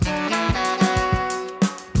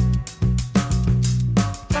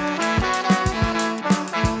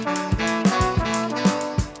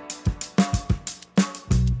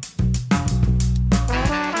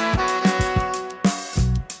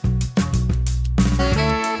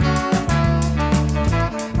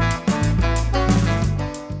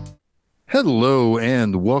Hello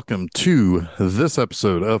and welcome to this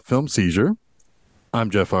episode of Film Seizure. I'm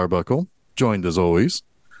Jeff Arbuckle, joined as always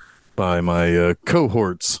by my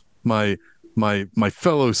cohorts, my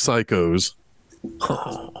fellow psychos,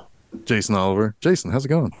 Jason Oliver. Jason, how's it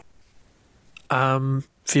going?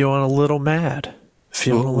 Feeling a little mad.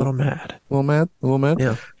 Feeling a little mad. A little mad? A little mad?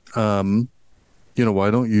 Yeah. Why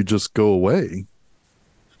don't you just go away?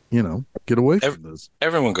 Get away from this.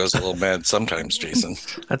 Everyone goes a little mad sometimes, Jason.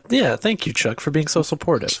 Yeah, thank you, Chuck, for being so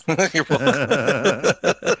supportive. You're welcome.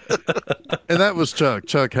 And that was Chuck.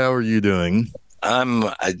 Chuck, how are you doing?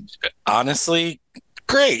 Honestly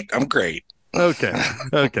great. I'm great. Okay.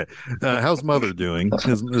 How's Mother doing?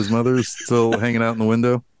 Is Mother still hanging out in the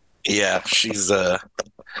window? Yeah, she's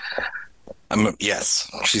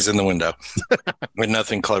yes, she's in the window. With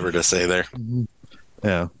nothing clever to say there.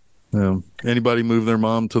 Yeah. Anybody move their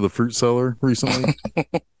mom to the fruit cellar recently?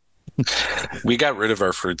 We got rid of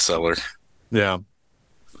our fruit cellar. Yeah.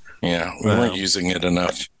 Yeah, we weren't using it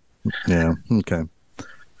enough. Yeah. Okay.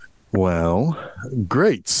 Well,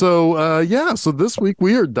 great. So, so this week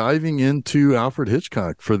we are diving into Alfred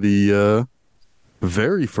Hitchcock for the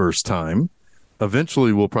very first time.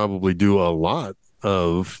 Eventually, we'll probably do a lot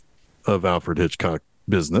of Alfred Hitchcock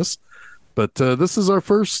business, but this is our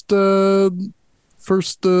first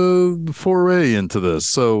foray into this.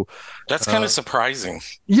 So that's kind of surprising.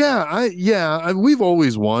 We've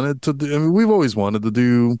always wanted to do. I mean, we've always wanted to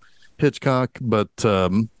do Hitchcock, but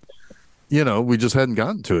we just hadn't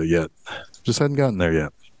gotten to it yet. Just hadn't gotten there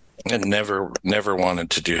yet. And never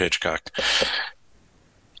wanted to do Hitchcock.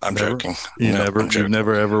 I'm joking. You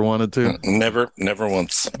never ever wanted to? Never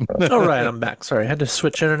once. All right, I'm back. Sorry, I had to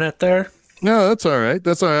switch internet there. No, that's all right.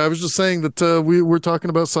 I was just saying that we're talking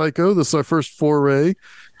about Psycho. This is our first foray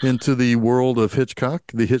into the world of Hitchcock,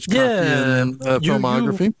 the Hitchcockian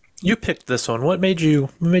filmography. You picked this one. What made you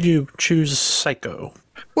choose Psycho?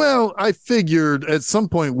 Well, I figured at some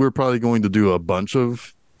point we're probably going to do a bunch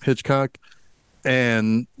of Hitchcock,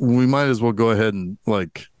 and we might as well go ahead and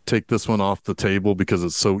take this one off the table because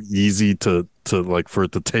it's so easy to for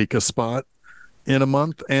it to take a spot in a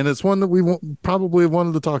month, and it's one that we probably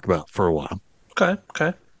wanted to talk about for a while. Okay.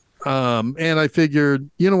 And I figured,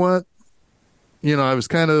 you know what? I was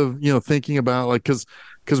kind of, thinking about because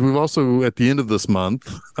we've also at the end of this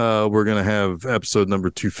month, we're going to have episode number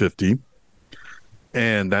 250,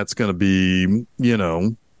 and that's going to be,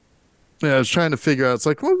 I was trying to figure out, it's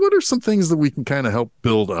what are some things that we can kind of help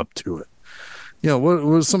build up to it? What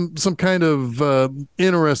was some kind of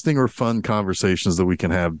interesting or fun conversations that we can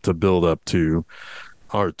have to build up to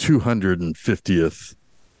our 250th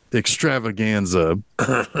extravaganza?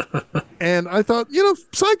 And I thought,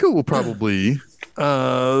 Psycho will probably,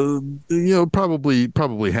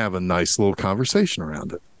 probably have a nice little conversation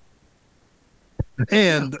around it.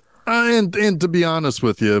 And to be honest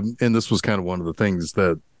with you, and this was kind of one of the things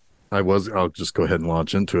that I'll just go ahead and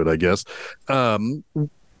launch into it, I guess.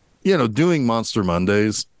 Doing Monster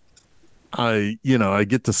Mondays, I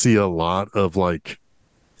get to see a lot of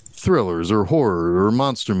thrillers or horror or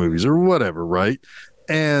monster movies or whatever, right?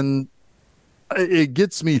 And it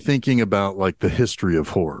gets me thinking about the history of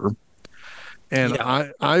horror. And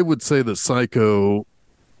yeah. I would say that Psycho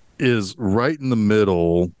is right in the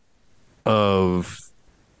middle of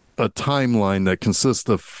a timeline that consists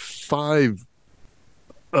of 5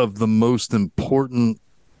 of the most important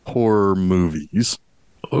horror movies.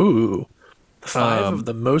 Ooh, 5 of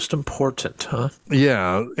the most important, huh?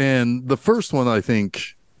 Yeah, and the first one I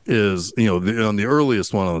think is, on the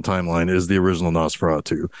earliest one on the timeline is the original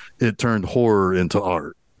Nosferatu. It turned horror into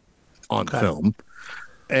art on film,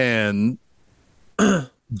 and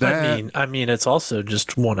that. I mean, it's also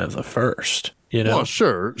just one of the first. Well,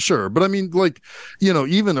 sure, but I mean,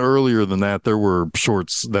 even earlier than that, there were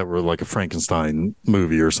shorts that were like a Frankenstein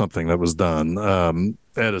movie or something that was done.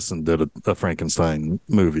 Edison did a Frankenstein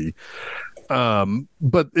movie,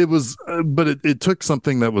 but it took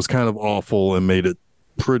something that was kind of awful and made it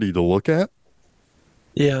pretty to look at.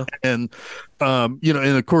 Yeah, and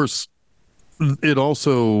and of course, it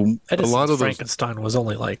also Edison's a lot of Frankenstein was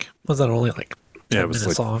only was that only it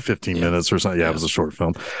was long? 15 minutes or something. Yeah, it was a short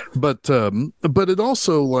film. But it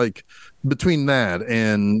also between that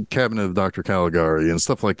and Cabinet of Dr. Caligari and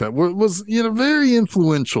stuff like that was very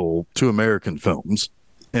influential to American films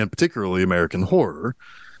and particularly American horror.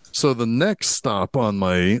 So the next stop on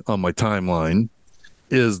my timeline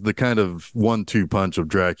is the kind of 1-2 punch of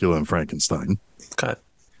Dracula and Frankenstein. Okay.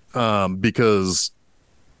 Because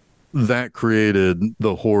that created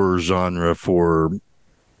the horror genre for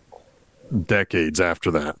decades after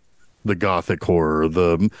that. The gothic horror,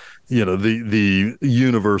 the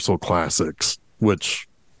universal classics, which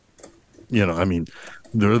I mean,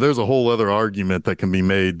 there's a whole other argument that can be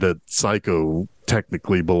made that Psycho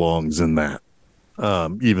technically belongs in that,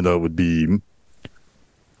 even though it would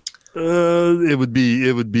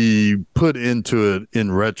be put into it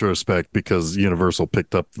in retrospect because Universal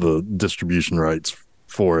picked up the distribution rights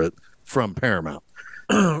for it from Paramount.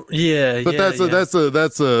 Yeah, but that's a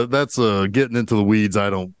getting into the weeds I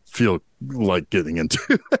don't feel like getting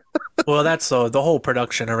into. Well, that's the whole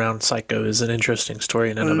production around Psycho is an interesting story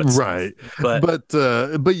in and of itself. Right.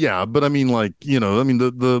 But yeah, but I mean, like,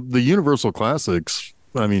 the Universal classics,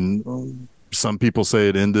 I mean, some people say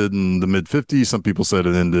it ended in the mid 50s, some people said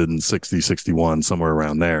it ended in 60, 61, somewhere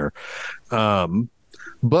around there.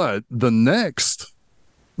 But the next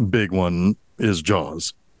big one is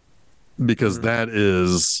Jaws, because that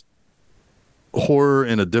is horror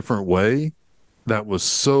in a different way that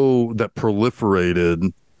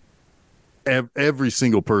proliferated. Every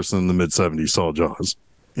single person in the mid 70s saw Jaws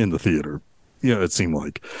in the theater. It seemed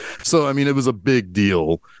like. So, I mean, it was a big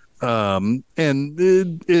deal. And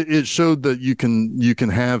it showed that you can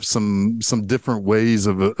have some different ways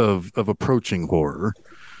of approaching horror.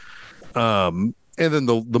 And then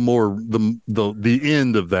the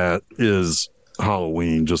end of that is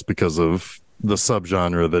Halloween, just because of the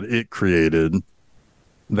subgenre that it created,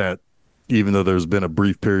 that even though there's been a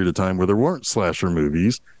brief period of time where there weren't slasher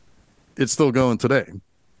movies, it's still going today,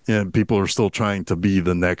 and people are still trying to be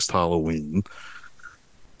the next Halloween.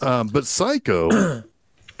 But Psycho,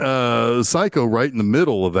 right in the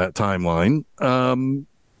middle of that timeline,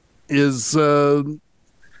 is kind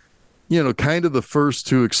of the first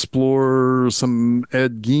to explore some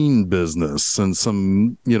Ed Gein business and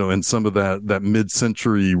some of that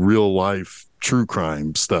mid-century real life true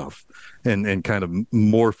crime stuff, and kind of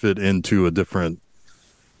morph it into a different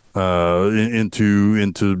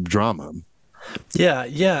into drama.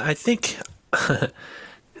 Yeah, I think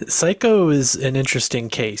Psycho is an interesting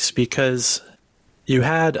case because you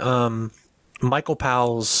had Michael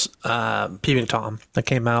Powell's Peeping Tom that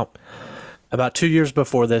came out about 2 years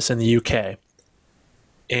before this in the UK,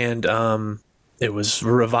 and it was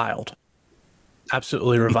reviled,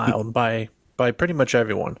 absolutely reviled by pretty much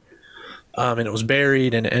everyone, and it was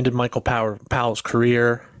buried, and it ended Michael Powell's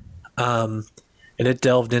career. And it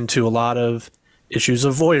delved into a lot of issues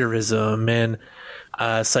of voyeurism and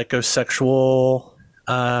psychosexual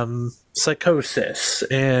psychosis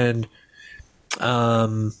and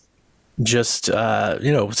just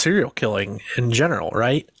serial killing in general,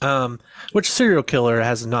 right? Which serial killer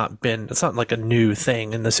has not been, it's not like a new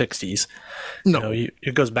thing in the 60s. No.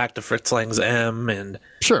 It goes back to Fritz Lang's M, and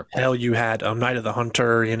sure, hell, you had Night of the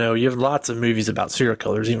Hunter. You have lots of movies about serial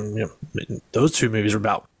killers. Even those two movies are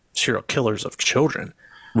about serial killers of children,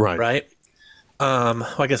 right?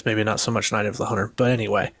 I guess maybe not so much Night of the Hunter, but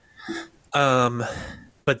anyway. But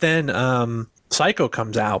then Psycho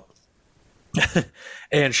comes out,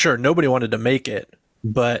 and sure, nobody wanted to make it,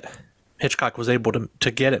 but Hitchcock was able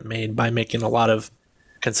to get it made by making a lot of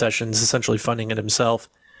concessions, essentially funding it himself,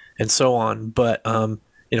 and so on. But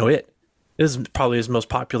it is probably his most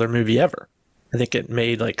popular movie ever. I think it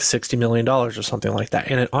made like $60 million or something like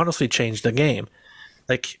that, and it honestly changed the game.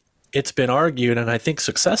 Like, it's been argued, and I think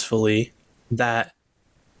successfully, that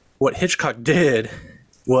what Hitchcock did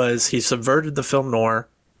was he subverted the film noir,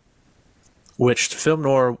 which film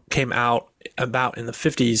noir came out about in the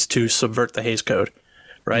 50s to subvert the Hays Code,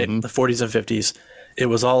 right? Mm-hmm. The 40s and 50s. It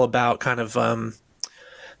was all about kind of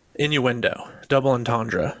innuendo, double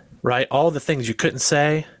entendre, right? All the things you couldn't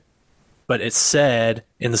say, but it's said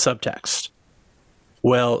in the subtext.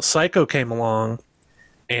 Well, Psycho came along,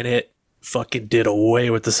 and it fucking did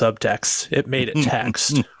away with the subtext. It made it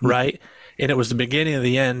text, right? And it was the beginning of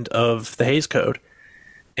the end of the Hays Code.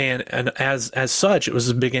 And as such, it was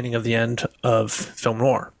the beginning of the end of film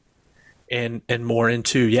noir, and more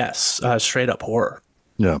into, straight up horror.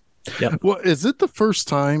 Yeah. Yep. Well, is it the first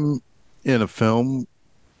time in a film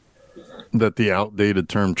that the outdated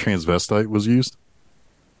term transvestite was used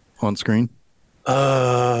on screen?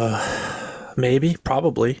 Maybe,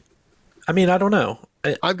 probably. I mean, I don't know.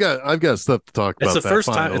 I've got stuff to talk about. It's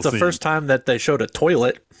the first time that they showed a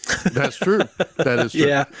toilet. That's true. That is true.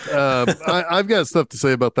 Yeah. I've got stuff to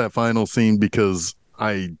say about that final scene because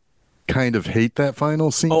I kind of hate that final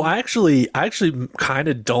scene. Oh, I actually kind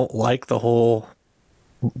of don't like the whole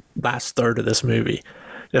last third of this movie,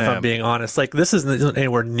 if I'm being honest. Like, this isn't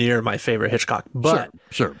anywhere near my favorite Hitchcock, but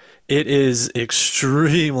sure. It is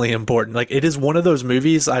extremely important. Like, it is one of those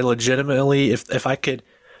movies I legitimately, if I could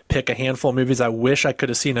pick a handful of movies I wish I could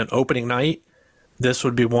have seen an opening night, this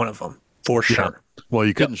would be one of them for sure. Yeah. Well,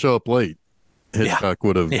 you couldn't show up late. Hitchcock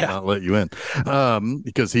would have not let you in,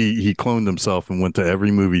 because he cloned himself and went to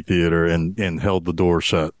every movie theater and held the door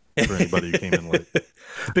shut for anybody who came in late.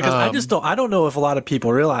 Because I don't know if a lot of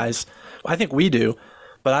people realize. I think we do,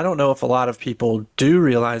 but I don't know if a lot of people do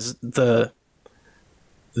realize the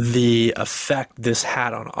effect this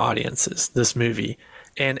had on audiences. This movie,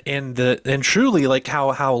 and truly like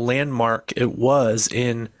how landmark it was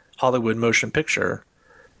in Hollywood motion picture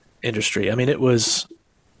industry. I mean, it was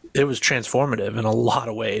transformative in a lot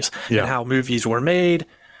of ways. And how movies were made,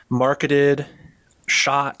 marketed,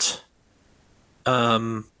 shot.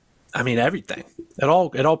 I mean, everything. It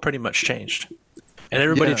all pretty much changed. And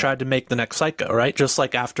everybody tried to make the next Psycho, right? Just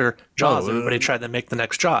like after Jaws, everybody tried to make the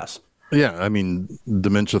next Jaws. Yeah, I mean,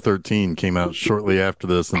 Dementia 13 came out shortly after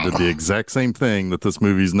this and did the exact same thing that this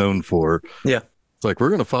movie's known for. Yeah. It's like, we're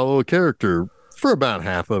going to follow a character for about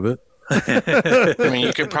half of it. I mean,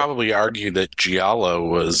 you could probably argue that Giallo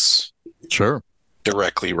was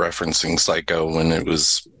directly referencing Psycho when it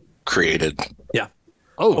was created. Yeah.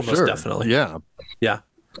 Oh, almost definitely. Yeah. Yeah.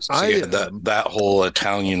 So that whole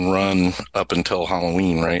Italian run up until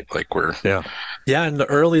Halloween, right? Like yeah, and the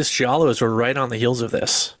earliest Giallos were right on the heels of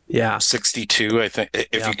this. Yeah, 62, I think.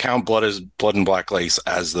 If you count Blood and Black Lace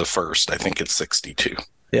as the first, I think it's 62.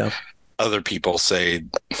 Yeah. Other people say,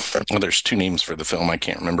 well, there's two names for the film. I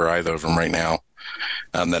can't remember either of them right now.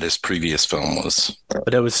 That his previous film was,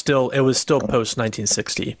 but it was still post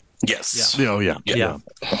 1960. Yes. Yeah. Oh yeah. Yeah.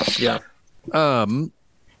 Yeah.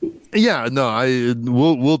 Yeah, no,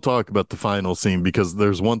 we'll talk about the final scene because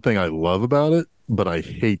there's one thing I love about it, but I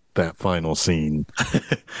hate that final scene.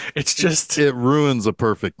 It ruins a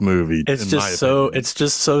perfect movie. It's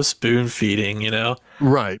just so spoon feeding, you know?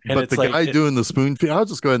 Right. And but the guy doing the spoon feeding, I'll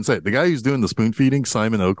just go ahead and say it. The guy who's doing the spoon feeding,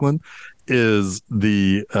 Simon Oakland, is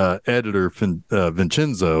the editor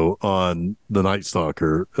Vincenzo on The Night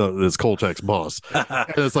Stalker. It's Kolchak's boss.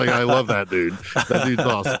 And it's like, I love that dude. That dude's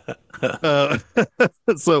awesome.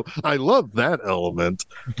 So I love that element,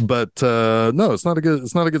 but no, it's not a good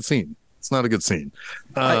scene. It's not a good scene.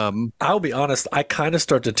 I'll be honest, I kind of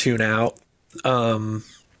start to tune out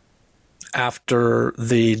after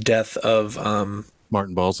the death of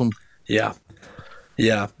Martin Balsam. Yeah.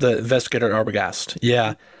 Yeah, the investigator Arbogast.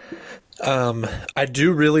 Yeah. I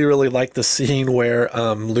do really, really like the scene where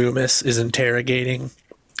Loomis is interrogating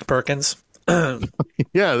Perkins.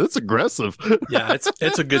 Yeah, that's aggressive. Yeah,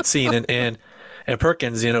 it's a good scene, and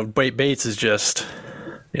Perkins, you know, Bates is just,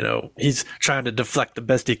 you know, he's trying to deflect the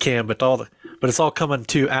best he can, but it's all coming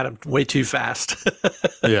at him way too fast.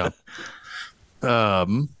 Yeah.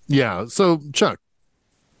 Yeah. So Chuck,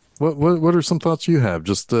 what are some thoughts you have?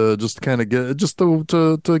 Just to kind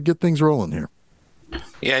of get things rolling here.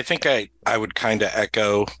 Yeah, I think I would kind of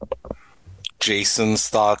echo Jason's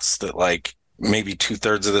thoughts that like maybe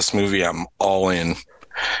 2/3 of this movie I'm all in,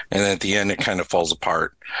 and then at the end it kind of falls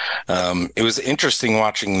apart. It was interesting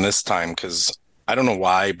watching this time because I don't know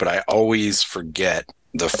why, but I always forget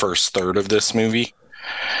the first third of this movie.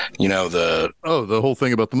 You know, the whole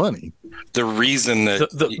thing about the money. The reason that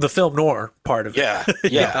the film noir part of it. Yeah.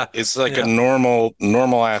 Yeah. It's like a normal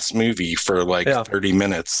ass movie for like 30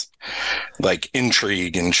 minutes, like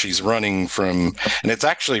intrigue, and she's running from, and it's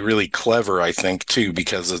actually really clever, I think, too,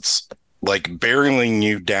 because it's like barreling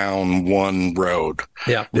you down one road.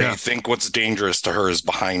 Yeah. Where you think what's dangerous to her is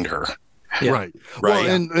behind her. Yeah. Right. Well,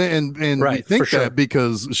 and right, we think sure. that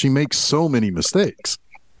because she makes so many mistakes.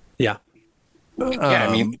 Yeah. Yeah,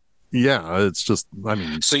 I mean, yeah, it's just, I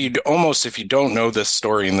mean, so you'd almost, if you don't know this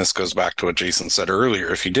story, and this goes back to what Jason said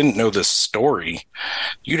earlier, if you didn't know this story,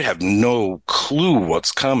 you'd have no clue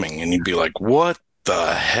what's coming, and you'd be like, what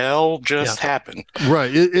the hell just happened? Right.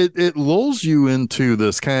 It lulls you into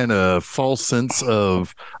this kind of false sense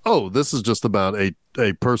of, oh, this is just about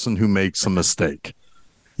a person who makes a mistake.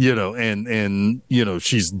 You know, and you know,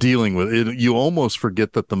 she's dealing with it. You almost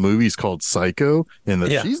forget that the movie's called Psycho and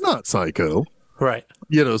that she's not psycho. Right.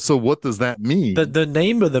 You know, so what does that mean? The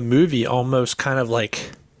name of the movie almost kind of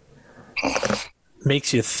like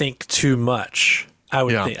makes you think too much. I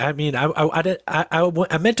would think. I mean,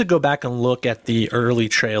 I meant to go back and look at the early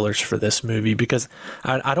trailers for this movie because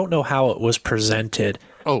I don't know how it was presented.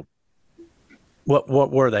 Oh.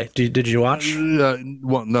 What were they? Did you watch?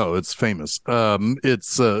 Well, no, it's famous.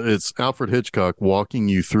 It's Alfred Hitchcock walking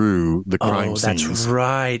you through the crime scenes.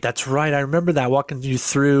 That's right. I remember that, walking you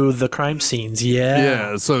through the crime scenes. Yeah.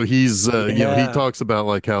 Yeah. So he's, you know, he talks about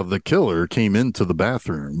like how the killer came into the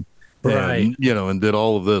bathroom, and, you know, and did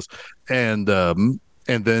all of this, and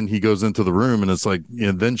then he goes into the room, and it's like,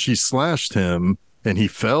 and then she slashed him, and he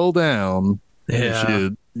fell down. Yeah.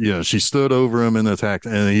 she stood over him in the taxi,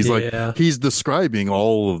 and he's like, he's describing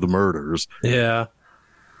all of the murders. Yeah.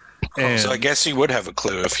 And, so I guess you would have a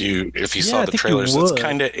clue if you saw the trailers. It's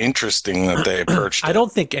kind of interesting that they approached I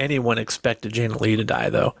don't think anyone expected Janet Leigh to die,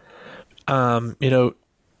 though. You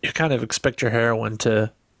kind of expect your heroine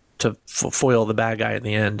to foil the bad guy in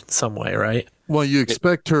the end in some way, right? Well, you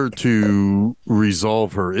expect her to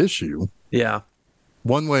resolve her issue. Yeah.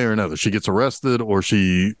 One way or another. She gets arrested, or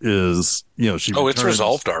she is, she returns. It's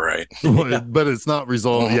resolved all right. But it's not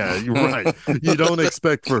resolved. Yeah, you're right. You don't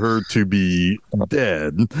expect for her to be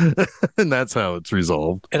dead. And that's how it's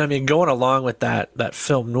resolved. And I mean, going along with that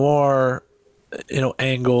film noir,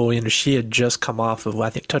 angle, she had just come off of, I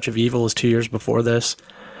think Touch of Evil was 2 years before this,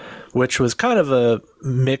 which was kind of a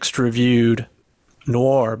mixed reviewed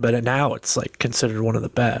noir, but now it's like considered one of the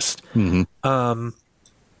best. Mm-hmm.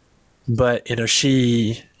 But it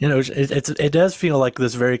does feel like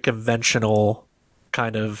this very conventional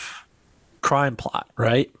kind of crime plot,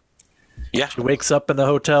 right? Yeah. She wakes up in the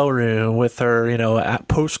hotel room with her, at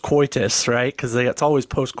post coitus, right? Because it's always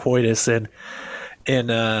post coitus in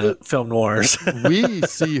film noirs. We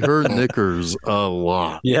see her knickers a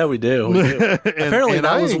lot. Yeah, we do. Apparently,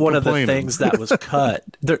 that was one of the things that was cut.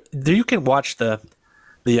 There, you can watch the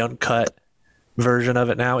uncut version of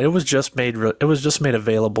it now. It was just made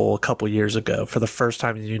available a couple years ago for the first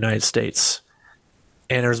time in the United States,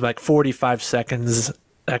 and there's like 45 seconds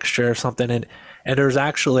extra or something, and there's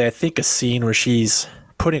actually, I think, a scene where she's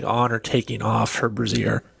putting on or taking off her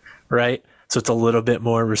brassiere, right? So it's a little bit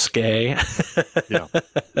more risque. Yeah.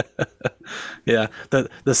 Yeah.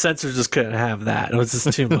 The censors just couldn't have that. It was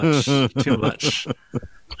just too much. Too much.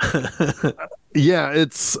 Yeah,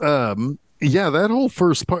 it's that whole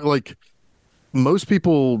first part, like, most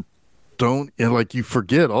people don't, and like, you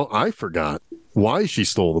forget. I forgot why she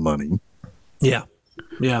stole the money. Yeah.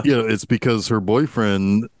 Yeah. It's because her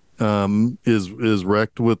boyfriend is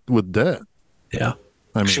wrecked with debt. Yeah.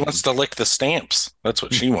 I mean, she wants to lick the stamps. That's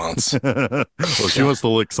what she wants. Well, she wants to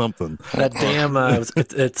lick something. That damn,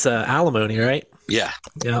 it's alimony, right? Yeah.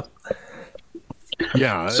 Yeah.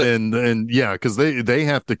 Yeah, so, and because they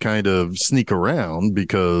have to kind of sneak around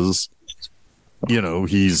because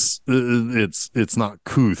he's it's not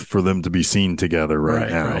couth for them to be seen together right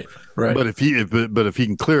now. Right. But if he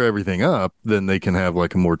can clear everything up, then they can have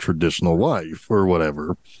like a more traditional life or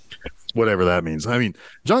whatever that means. I mean,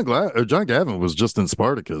 John Gavin was just in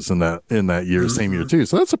Spartacus in that year, same year too.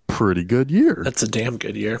 So that's a pretty good year. That's a damn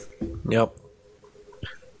good year. Yep.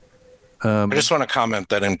 I just want to comment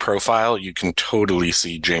that in Profile, you can totally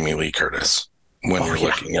see Jamie Lee Curtis when you're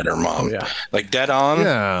looking at her mom. Oh, yeah. Like Dead On,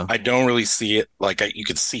 yeah. I don't really see it. Like you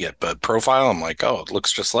could see it, but Profile, I'm like, oh, it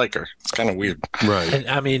looks just like her. It's kind of weird. Right. And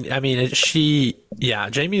I mean,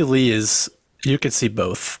 Jamie Lee is, you could see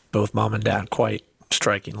both mom and dad quite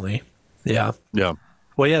strikingly. Yeah. Yeah.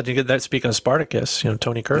 Well, yeah, you get that. Speaking of Spartacus,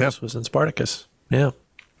 Tony Curtis was in Spartacus. Yeah.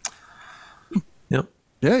 Yep.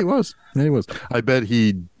 Yeah, he was. I bet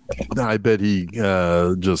he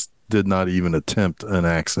just did not even attempt an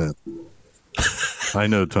accent. I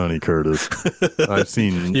know Tony Curtis. I've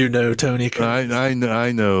seen Tony Curtis.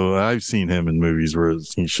 I know. I've seen him in movies where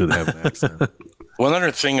he should have an accent. One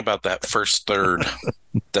other thing about that first third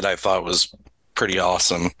that I thought was pretty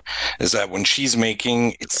awesome is that when she's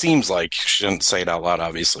making, it seems like, she didn't say it out loud,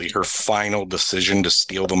 obviously, her final decision to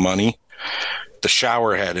steal the money, the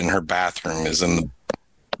shower head in her bathroom is in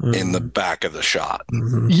the back of the shot.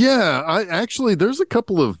 Mm-hmm. Yeah, there's a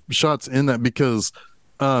couple of shots in that because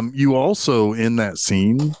you also in that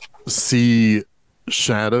scene see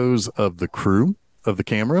shadows of the crew of the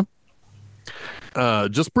camera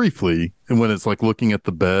just briefly, and when it's like looking at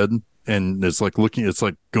the bed and it's like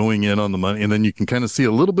going in on the money, and then you can kind of see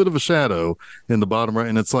a little bit of a shadow in the bottom right,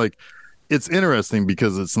 and it's interesting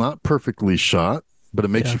because it's not perfectly shot, but it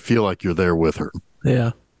makes you feel like you're there with her.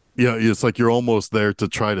 Yeah. Yeah, it's like you're almost there to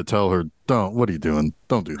try to tell her, what are you doing?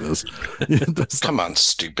 Don't do this. Come on,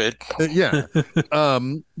 stupid. Yeah.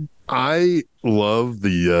 I love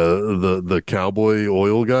the cowboy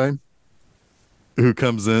oil guy who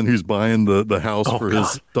comes in, who's buying the house for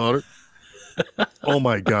his daughter. Oh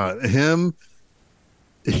my God. Him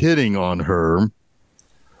hitting on her.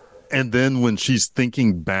 And then when she's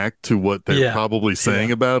thinking back to what they're probably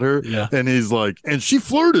saying about her, and he's like, and she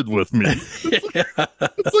flirted with me.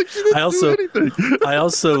 It's like she didn't do anything. I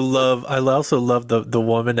also love the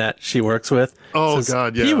woman that she works with. Oh, says,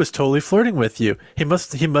 God, yeah. He was totally flirting with you. He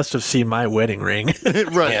must have seen my wedding ring.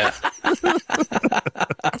 Right. Yeah.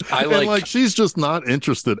 And she's just not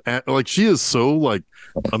interested. She is so like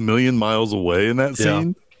a million miles away in that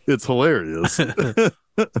scene. It's hilarious.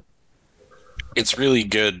 It's really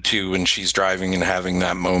good too when she's driving and having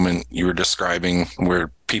that moment you were describing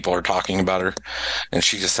where people are talking about her and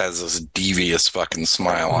she just has this devious fucking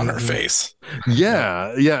smile on her face.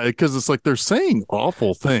 Yeah, because it's like they're saying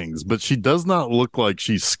awful things, but she does not look like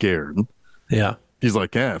she's scared. Yeah. She's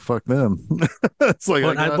like, yeah, fuck them. It's like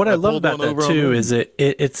what I love about that too is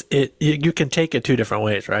you can take it two different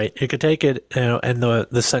ways, right? You can take it, in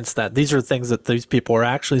the sense that these are things that these people are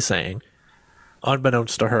actually saying,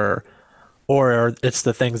 unbeknownst to her, or it's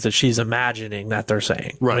the things that she's imagining that they're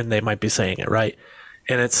saying when they might be saying it, right?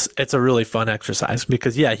 And it's a really fun exercise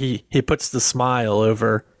because he puts the smile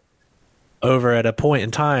over at a point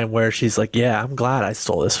in time where she's like, yeah, I'm glad I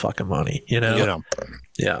stole this fucking money, Yeah.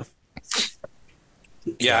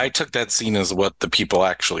 Yeah, I took that scene as what the people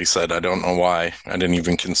actually said. I don't know why. I didn't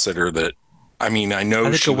even consider that. I mean, I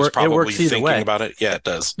know she was probably thinking about it. Yeah, it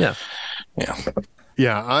does. Yeah.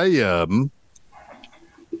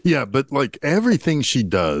 Yeah, but like everything she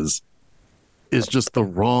does is just the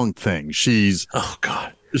wrong thing. Oh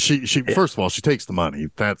God. She first of all, she takes the money.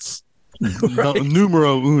 That's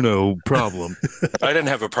numero uno problem. I didn't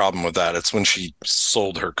have a problem with that. It's when she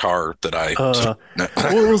sold her car that I. Well,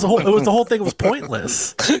 the whole thing was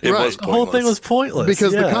pointless. Was pointless. The whole thing was pointless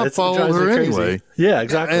because the cop followed her anyway. Yeah,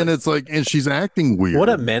 exactly. And it's like, and she's acting weird. What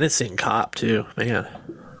a menacing cop too, man.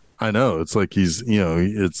 I know. It's like he's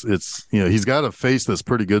got a face that's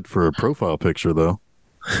pretty good for a profile picture though.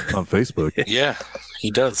 On Facebook. Yeah,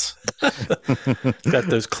 he does. Got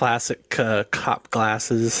those classic cop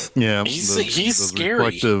glasses. Yeah, he's scary.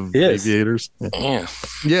 Reflective aviators. Yeah,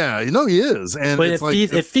 yeah. He is, and but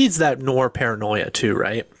it feeds that noir paranoia too,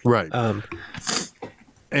 right? Right.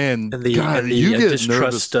 And the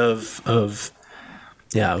distrust of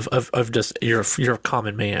just you're a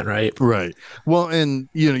common man, right? Right. Well, and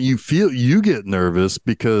you get nervous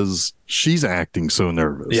because she's acting so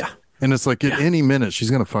nervous. Yeah. And it's like at any minute she's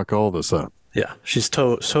going to fuck all this up. Yeah, she's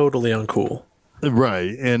totally uncool.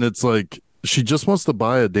 Right. And it's like she just wants to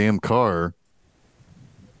buy a damn car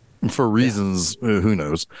for reasons, who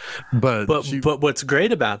knows. But what's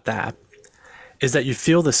great about that is that you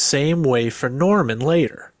feel the same way for Norman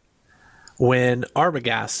later when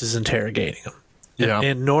Arbogast is interrogating him. Yeah.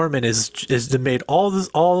 And Norman is made all this,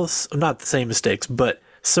 not the same mistakes, but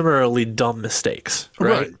similarly dumb mistakes,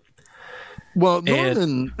 right? Well,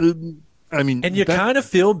 Norman, and you kind of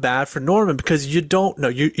feel bad for Norman because you don't know.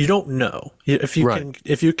 You don't know if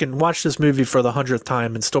you can watch this movie for the 100th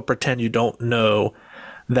time and still pretend you don't know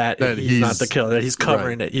that he's not the killer, that he's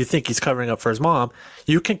covering it. You think he's covering up for his mom.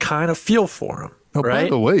 You can kind of feel for him. Oh, right? By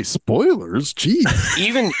the way, spoilers. Geez.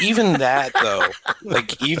 Even that though,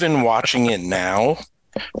 like even watching it now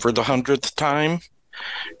for the 100th time.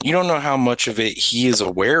 You don't know how much of it he is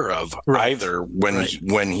aware of either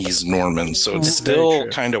when he's Norman, so it still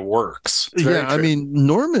kind of works. Yeah, I mean,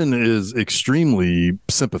 Norman is extremely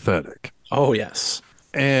sympathetic. Oh yes,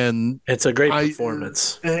 and it's a great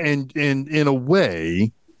performance. And in a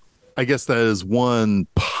way, I guess that is one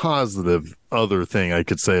positive other thing I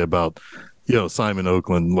could say about Simon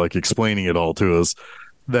Oakland, like explaining it all to us,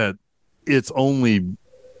 that it's only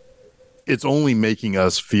making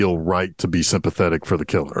us feel right to be sympathetic for the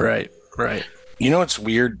killer. Right. You know what's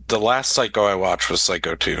weird? The last Psycho I watched was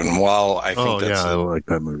Psycho 2, and while I think I like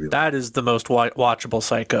that movie. That is the most watchable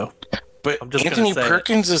Psycho. But Anthony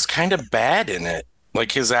Perkins is kind of bad in it.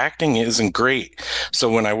 Like his acting isn't great. So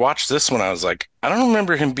when I watched this one, I was like, I don't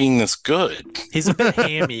remember him being this good. He's a bit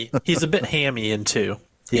hammy. He's a bit hammy in 2.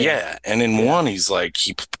 Yeah, and in 1, he's like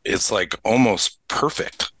it's like almost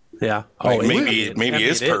perfect. Yeah. Like maybe it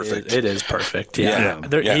is perfect. It is perfect. Yeah.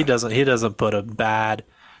 He doesn't put a bad,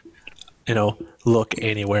 look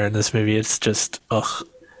anywhere in this movie. It's just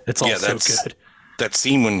it's all so good. That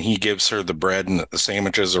scene when he gives her the bread and the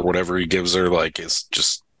sandwiches or whatever he gives her, like, is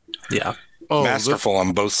just masterful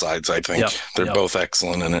on both sides. I think they're both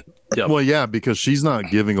excellent in it. Yep. Well, yeah, because she's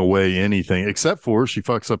not giving away anything except for she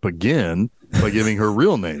fucks up again by giving her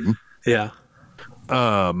real name. Yeah.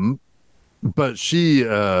 But she's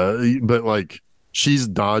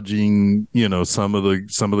dodging, some of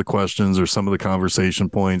the questions or some of the conversation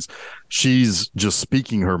points. She's just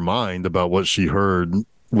speaking her mind about what she heard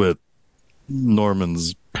with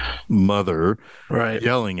Norman's mother,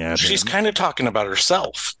 yelling at him. She's kind of talking about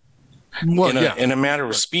herself. Well, in a matter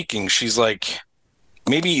of speaking, she's like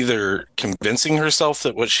maybe either convincing herself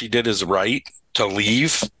that what she did is right to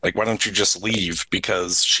leave. Like, why don't you just leave?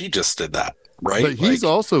 Because she just did that. Right, but he's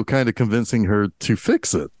also kind of convincing her to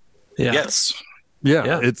fix it. Yeah. Yes.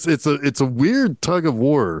 Yeah. It's a weird tug of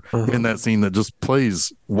war in that scene that just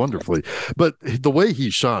plays wonderfully. But the way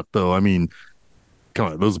he's shot, though, I mean,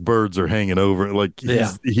 come on, those birds are hanging over. Like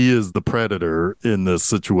he is the predator in this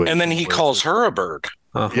situation. And then he calls her a bird.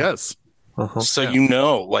 Yes.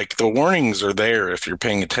 So like the warnings are there if you're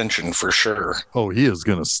paying attention for sure. Oh, he is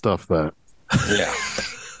going to stuff that. Yeah.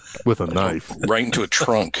 With a knife. Right into a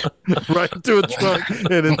trunk. Right into a trunk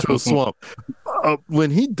and into a swamp.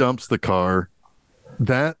 When he dumps the car,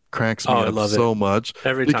 that cracks me up so much.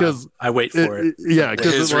 Every time I wait for it. Yeah,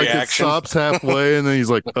 because it stops halfway and then he's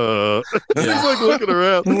like, he's like looking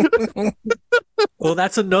around. Well,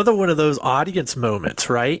 that's another one of those audience moments,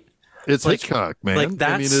 right? It's like, Hitchcock, man. Like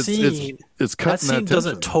that scene, it's that scene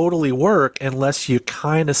doesn't totally work unless you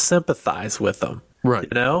kind of sympathize with them, right?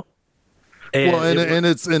 You know. And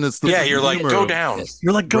it's the you're like, go down.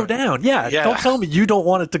 You're like, go down. Yeah. Don't tell me you don't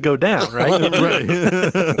want it to go down, right? Right.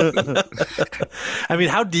 I mean,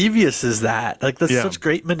 how devious is that? Like, that's such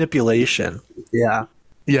great manipulation. Yeah.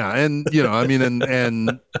 Yeah, and I mean,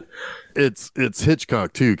 and it's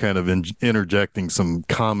Hitchcock too, kind of interjecting some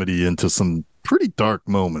comedy into some pretty dark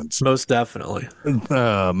moments. Most definitely.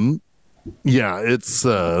 Yeah, it's.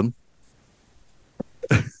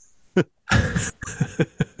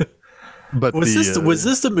 But was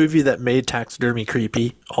this the movie that made taxidermy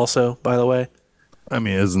creepy? Also, by the way, I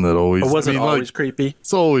mean, isn't it always? Or was it always creepy?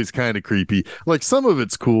 It's always kind of creepy. Like some of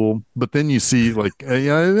it's cool, but then you see, like,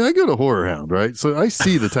 I go to Horror Hound, right? So I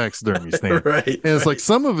see the taxidermy stand, right? And it's like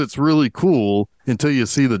some of it's really cool until you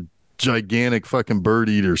see the gigantic fucking bird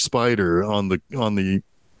eater spider on the corner,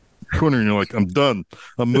 and you're like, I'm done.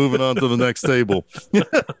 I'm moving on to the next table.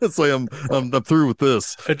 It's like I'm through with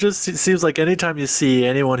this. It just seems like anytime you see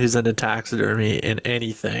anyone who's into taxidermy in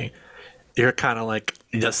anything, you're kind of like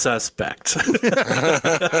the suspect.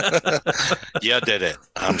 You did it,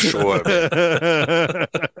 I'm sure.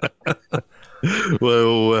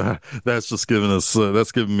 Well, that's just giving us.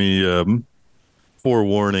 That's giving me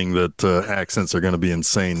forewarning that accents are going to be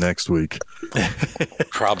insane next week.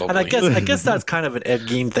 Probably. And I guess that's kind of an Ed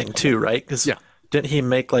Gein thing too, right? Because didn't he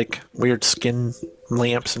make like weird skin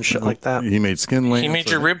lamps and shit like that? He made skin lamps. He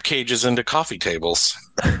made your rib cages into coffee tables.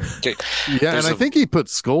 Okay. Yeah, and I think he put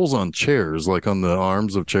skulls on chairs, like on the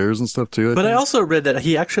arms of chairs and stuff too. I also read that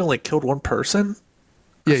he actually only killed one person.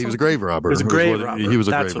 Yeah, he was a grave robber. He was a grave robber. He was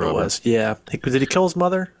a That's grave what robber. It was. Yeah. Did he kill his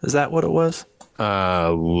mother? Is that what it was?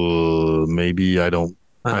 Maybe I don't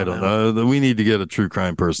know. We need to get a true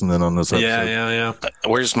crime person then on this episode. Yeah.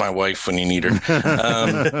 Where's my wife when you need her?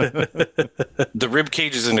 The rib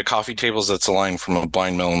cages into coffee tables. That's a line from a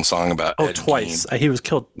Blind Melon song about. Ed twice. Gein, he was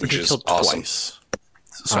killed. He killed awesome. Twice.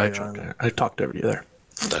 Sorry, I talked over you there.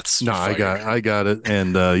 That's no. fire. I got it,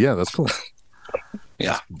 and yeah, that's cool.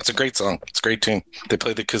 Yeah, it's a great song. It's a great tune. They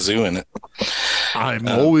play the kazoo in it. I'm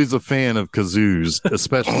always a fan of kazoos,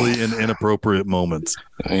 especially in inappropriate moments.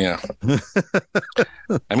 Yeah.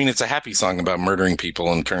 I mean, it's a happy song about murdering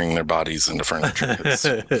people and turning their bodies into furniture. It's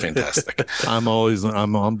fantastic. I'm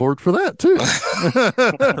on board for that too.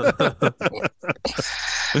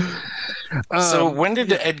 So when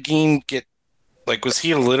did Ed Gein get, like, was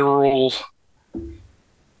he a literal?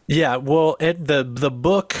 Yeah, well, the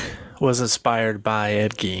book was inspired by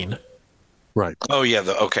Ed Gein. Right. Oh yeah.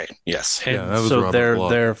 Okay. Yes. And that was so Robert Bloch.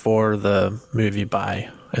 therefore the movie by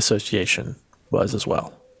association was as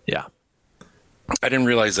well. Yeah. I didn't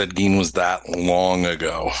realize Ed Gein was that long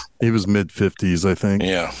ago. He was mid-50s, I think.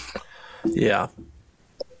 Yeah. Yeah.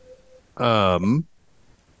 No.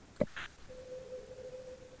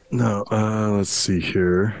 Let's see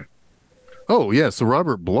here. Oh yeah. So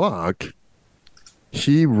Robert Bloch,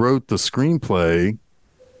 he wrote the screenplay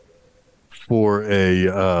for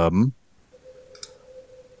a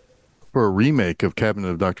remake of Cabinet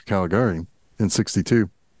of Dr. Caligari in '62.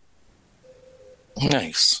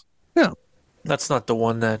 Nice. Yeah. That's not the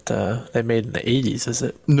one that they made in the 80s, is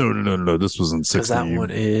it? No. This was in '62. Because that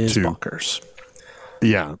one is bonkers.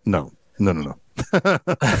 Yeah. No.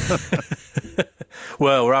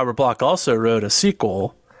 Well, Robert Bloch also wrote a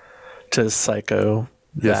sequel to Psycho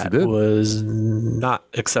that was not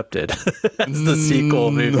accepted as the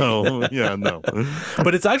sequel movie. No.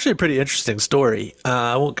 But it's actually a pretty interesting story.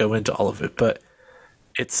 I won't go into all of it, but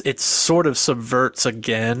it sort of subverts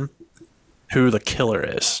again who the killer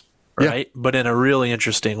is, right? Yeah. But in a really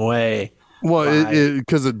interesting way. Well,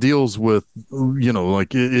 because it deals with,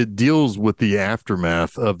 it deals with the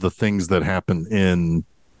aftermath of the things that happen in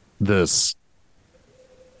this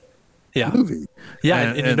movie. Yeah,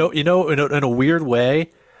 and in a weird way,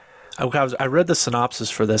 I read the synopsis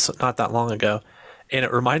for this not that long ago, and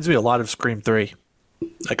it reminds me a lot of Scream 3,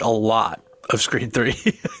 like a lot of Scream 3.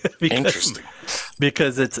 Interesting,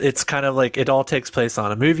 because it's kind of like it all takes place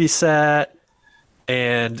on a movie set,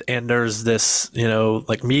 and there's this,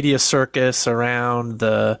 like media circus around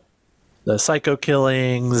the psycho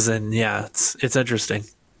killings, and yeah, it's interesting.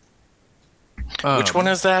 Which one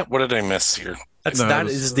is that? What did I miss here? That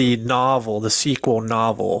is the novel, the sequel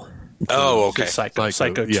novel. Oh, okay.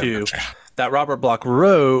 Psycho 2 that Robert Bloch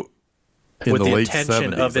wrote with the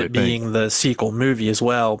intention 70s, of it being the sequel movie as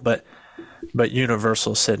well, but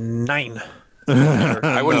Universal said nine. We're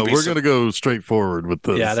going to go straight forward with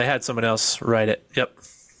this. Yeah, they had someone else write it. Yep.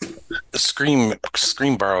 Scream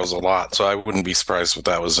borrows a lot, so I wouldn't be surprised if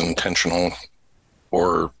that was intentional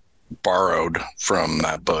or borrowed from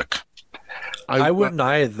that book. I wouldn't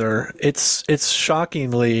either. It's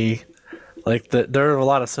shockingly like there are a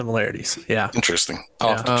lot of similarities. Yeah. Interesting.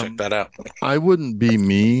 I'll have to check that out. I wouldn't be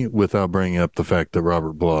me without bringing up the fact that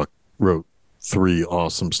Robert Bloch wrote 3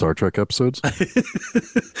 awesome Star Trek episodes.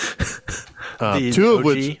 Two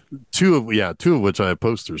of which I have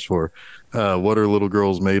posters for. What Are Little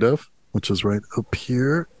Girls Made Of, which is right up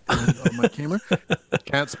here on my camera.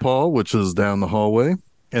 Cat's Paw, which is down the hallway.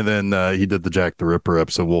 And then he did the Jack the Ripper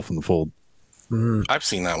episode, Wolf in the Fold. I've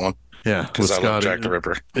seen that one. Yeah, because I love Jack the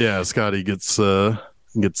Ripper. Yeah, Scotty gets set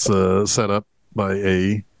up by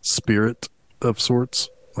a spirit of sorts,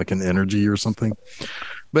 like an energy or something.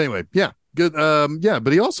 But anyway, yeah, good.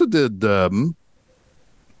 But he also did The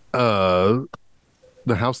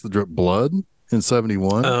House That Dripped Blood in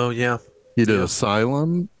 71. Oh yeah. He did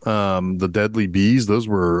Asylum, The Deadly Bees.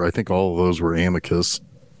 I think all of those were Amicus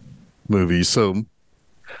movies. So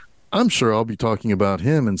I'm sure I'll be talking about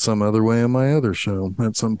him in some other way on my other show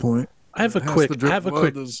at some point. I have a quick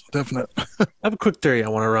theory I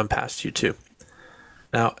want to run past you too.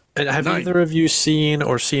 Now, have either of you seen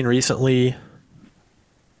recently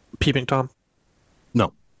Peeping Tom?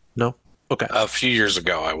 No. No? Okay. A few years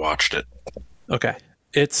ago I watched it. Okay.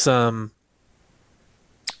 It's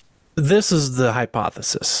this is the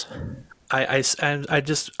hypothesis.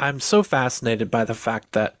 I'm so fascinated by the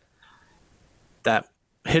fact that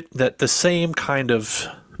the same kind of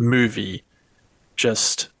movie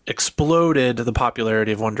just exploded the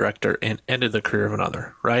popularity of one director and ended the career of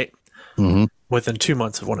another, right? Mm-hmm. Within 2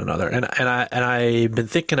 months of one another. And I've been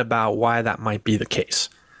thinking about why that might be the case.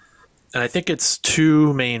 And I think it's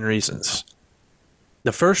 2 main reasons.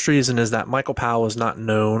 The first reason is that Michael Powell is not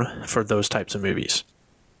known for those types of movies,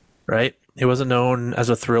 right? He wasn't known as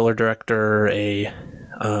a thriller director, a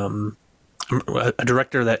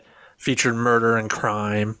director that featured murder and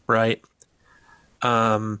crime, right?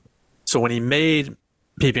 So when he made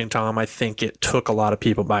Peeping Tom, I think it took a lot of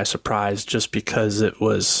people by surprise just because it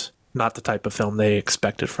was not the type of film they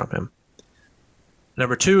expected from him.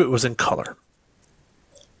 Number 2, it was in color.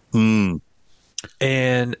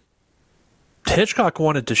 And Hitchcock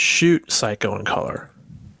wanted to shoot Psycho in color,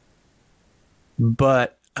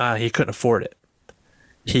 but he couldn't afford it.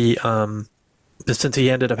 He since he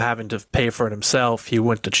ended up having to pay for it himself, he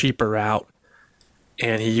went the cheaper route,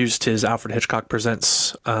 and he used his Alfred Hitchcock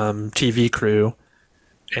Presents TV crew,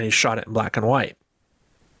 and he shot it in black and white.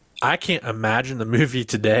 I can't imagine the movie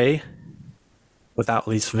today without at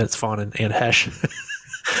least Vince Vaughn and Hesh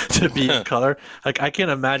to be in color. Like, I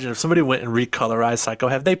can't imagine if somebody went and recolorized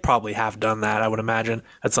Psycho. They probably have done that, I would imagine,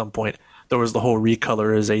 at some point. There was the whole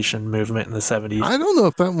recolorization movement in the 70s. I don't know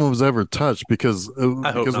if that one was ever touched because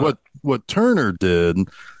what Turner did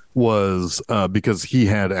was because he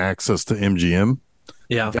had access to MGM.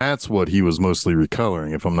 Yeah, that's what he was mostly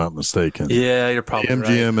recoloring, if I'm not mistaken. Yeah, you're probably the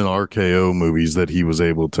MGM and RKO movies that he was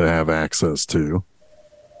able to have access to.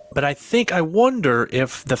 But I wonder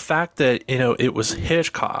if the fact that it was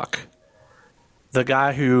Hitchcock, the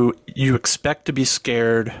guy who you expect to be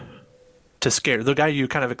scared. The guy you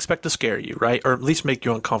kind of expect to scare you, right? Or at least make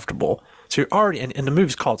you uncomfortable. So you're already, and the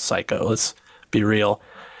movie's called Psycho, let's be real.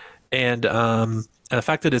 And the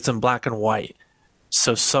fact that it's in black and white.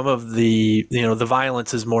 So some of the, the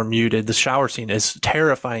violence is more muted. The shower scene, as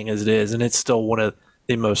terrifying as it is, and it's still one of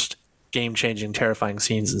the most game-changing, terrifying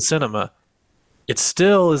scenes in cinema, it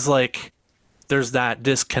still is like, there's that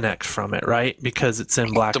disconnect from it, right? Because it's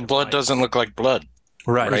in black and white. The blood doesn't look like blood.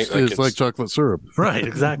 Right. It's like chocolate syrup. Right,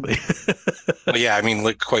 exactly. Yeah, I mean,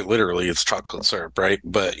 quite literally, it's chocolate syrup, right?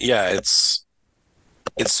 But yeah, it's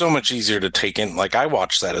so much easier to take in. Like, I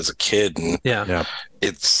watched that as a kid, and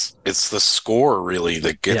it's the score really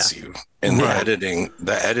that gets you, and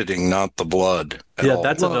the editing, not the blood.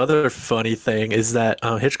 That's another funny thing is that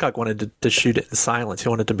Hitchcock wanted to shoot it in silence. He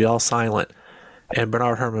wanted it to be all silent, and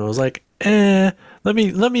Bernard Herrmann was like, let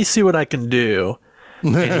me see what I can do.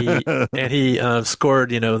 And he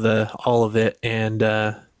scored, all of it, and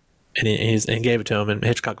And he gave it to him, and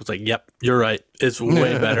Hitchcock was like, "Yep, you're right. It's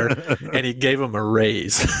way better." And he gave him a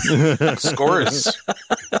raise. Score is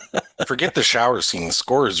forget the shower scene. The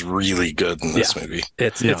score is really good in this movie.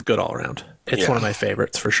 It's good all around. It's one of my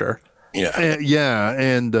favorites for sure. Yeah,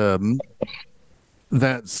 and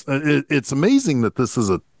that's it's amazing that this is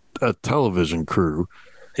a television crew.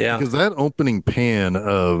 Yeah, because that opening pan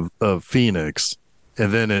of Phoenix,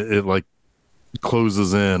 and then it like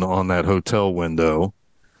closes in on that hotel window.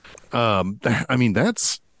 I mean,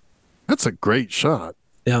 that's a great shot.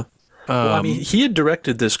 Yeah. Well, I mean, he had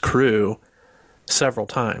directed this crew several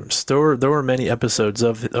times. There were many episodes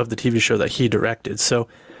of the TV show that he directed. So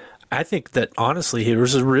I think that honestly, he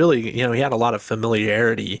was really, he had a lot of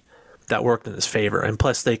familiarity that worked in his favor, and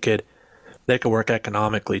plus they could work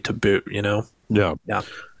economically to boot. Yeah. Yeah.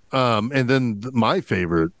 And then my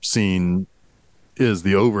favorite scene is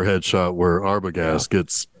the overhead shot where Arbogast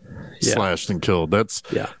gets slashed and killed. That's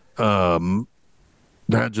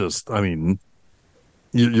that just, I mean,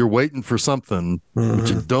 you're waiting for something, but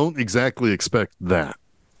you don't exactly expect that.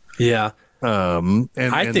 Yeah. And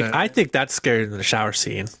I think that's scarier than the shower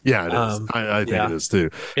scene. Yeah, it is. I think it is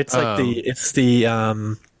too. It's like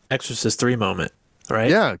the Exorcist 3 moment,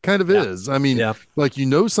 right? Yeah, kind of is. I mean, like,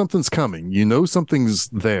 something's coming, something's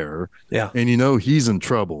there. Yeah. And he's in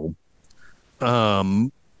trouble.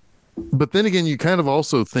 But then again, you kind of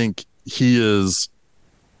also think he is.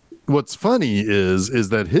 What's funny is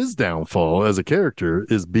that his downfall as a character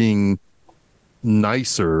is being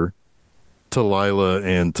nicer to Lila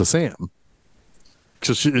and to Sam.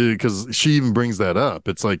 Because she even brings that up.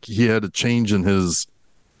 It's like he had a change in his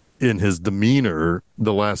demeanor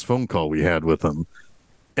the last phone call we had with him.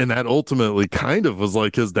 And that ultimately kind of was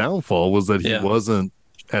like his downfall, was that he wasn't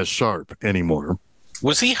as sharp anymore.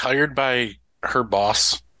 Was he hired by her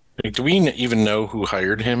boss? Like, do we even know who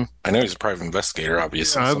hired him? I know he's a private investigator,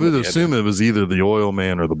 obviously. I would assume it was either the oil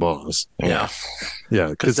man or the boss. Yeah. Yeah,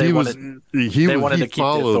 because they wanted to keep the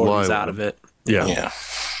authorities out of it. Yeah.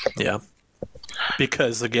 Yeah.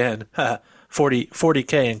 Because, again,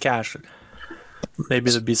 40K in cash,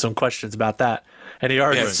 maybe there'd be some questions about that. And he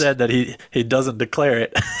already said that he doesn't declare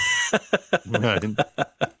it. Right.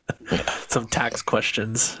 Some tax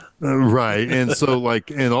questions. Right. And so,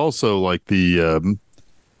 and also the,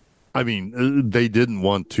 I mean, they didn't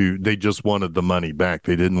want to, they just wanted the money back.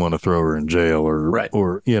 They didn't want to throw her in jail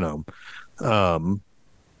or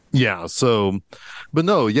yeah. So, but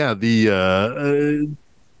no, yeah,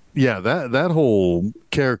 that whole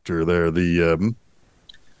character there, the,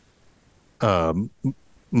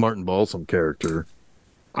 Martin Balsam character,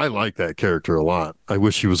 I like that character a lot. I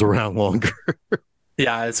wish he was around longer.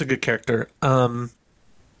 Yeah, it's a good character. I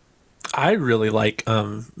really like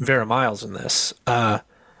Vera Miles in this. I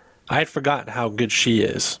had forgotten how good she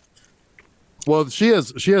is. Well, she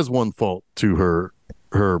has one fault to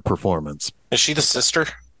her performance. Is she the sister?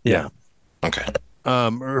 Yeah. Okay.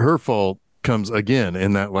 Her fault comes again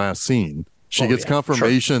in that last scene. She gets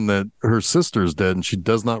confirmation that her sister's dead, and she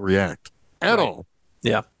does not react at all.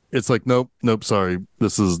 Yeah. It's like, nope, sorry.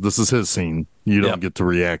 This is his scene. You don't get to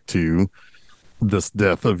react to this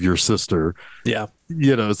death of your sister. Yeah.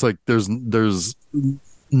 It's like there's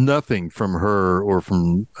nothing from her or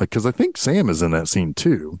from, because I think Sam is in that scene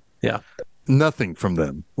too. Yeah. Nothing from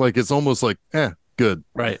them. Like, it's almost like, good.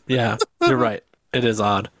 Right. Yeah. You're right. It is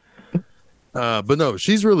odd. But no,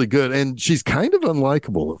 she's really good, and she's kind of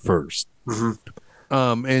unlikable at first.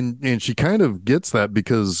 Mm-hmm. And she kind of gets that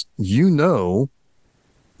because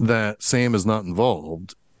that Sam is not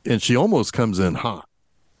involved, and she almost comes in hot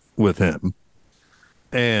with him,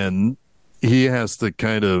 and he has to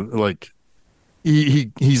kind of like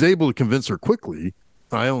he's able to convince her quickly.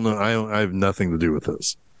 I don't know. I have nothing to do with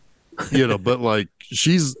this, but like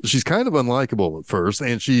she's kind of unlikable at first,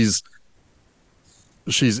 and she's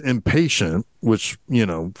impatient, which,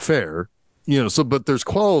 fair, so, but there's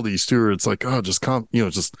qualities to her. It's like, oh, just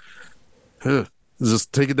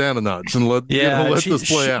just take it down a notch and let this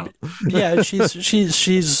play out. Yeah.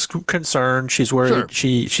 She's concerned. She's worried.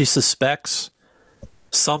 Sure. She suspects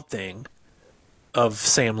something of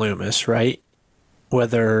Sam Loomis, right?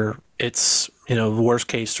 Whether it's, worst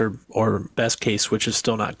case or best case, which is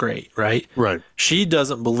still not great. Right. Right. She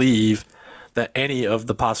doesn't believe that any of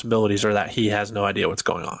the possibilities are that he has no idea what's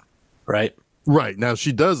going on, right? Right. Now,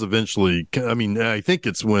 she does eventually, I mean, I think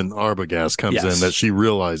it's when Arbogast comes in that she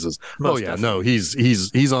realizes, no,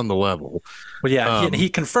 he's on the level. Well, yeah, he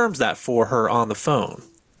confirms that for her on the phone.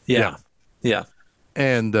 Yeah.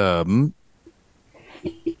 And, I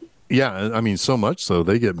mean, so much so,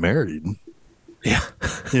 they get married. Yeah.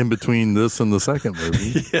 In between this and the second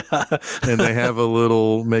movie. Yeah. And they have a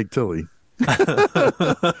little Meg Tilly.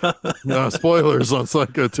 No, spoilers on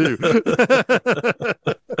Psycho 2.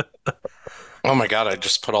 Oh my God, I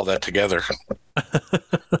just put all that together.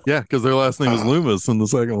 Yeah, because their last name is Loomis in the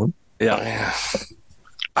second one. Yeah. Oh, yeah.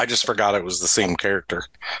 I just forgot it was the same character.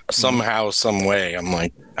 Somehow, some way, I'm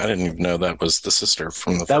like, I didn't even know that was the sister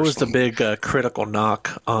from the first one. That was the big critical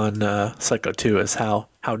knock on Psycho 2 is how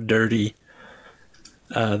dirty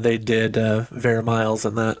they did Vera Miles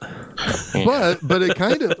in that. Yeah. But it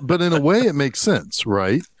kind of, but in a way it makes sense,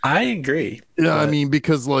 right? I agree. Yeah, I mean,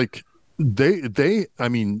 because like I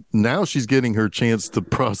mean, now she's getting her chance to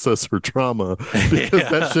process her trauma because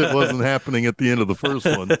that shit wasn't happening at the end of the first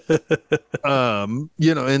one.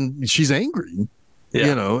 And she's angry.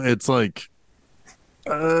 Yeah. It's like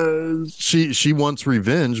she wants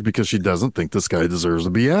revenge because she doesn't think this guy deserves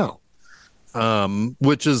to be out.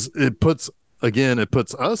 Which is it puts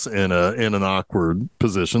us in an awkward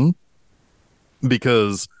position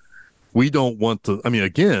because we don't want to. I mean,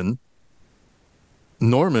 again,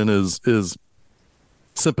 Norman is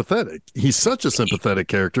sympathetic. He's such a sympathetic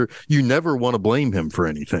character. You never want to blame him for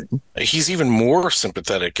anything. He's even more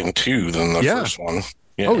sympathetic in 2 than the first one.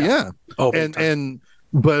 Yeah. Oh yeah.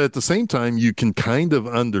 But at the same time, you can kind of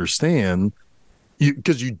understand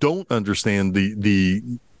because you don't understand the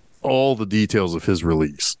all the details of his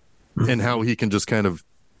release and how he can just kind of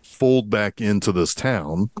fold back into this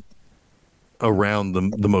town around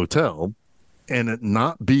the motel and it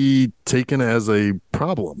not be taken as a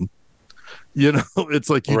problem. It's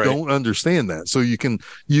like you don't understand that. So you can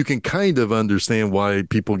kind of understand why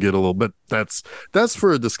people get a little bit. That's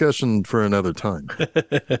for a discussion for another time.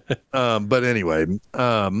 But anyway,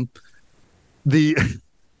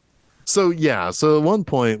 so at one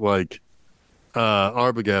point, like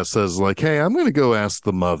Arbogast says, like, hey, I'm going to go ask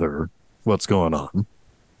the mother what's going on.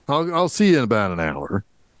 I'll see you in about an hour.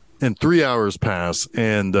 And 3 hours pass,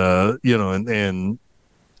 and and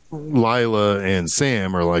Lila and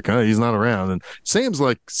Sam are like, oh, he's not around. And Sam's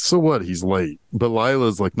like, so what? He's late. But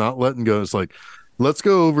Lila's like not letting go. It's like, let's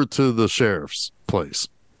go over to the sheriff's place.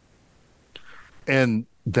 And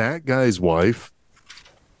that guy's wife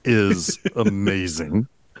is amazing.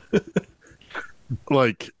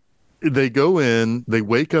 Like, they go in, they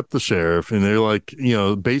wake up the sheriff, and they're like,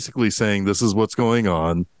 basically saying this is what's going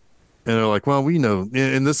on. And they're like, well, we know,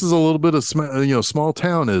 and this is a little bit of small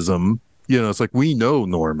townism. It's like we know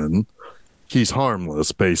Norman, he's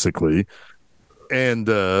harmless, basically. And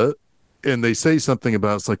they say something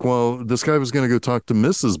about it's like, well, this guy was going to go talk to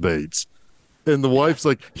Mrs. Bates, and the wife's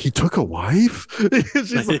like, he took a wife.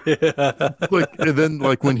 She's like, and then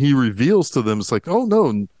like when he reveals to them, it's like, oh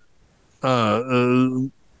no,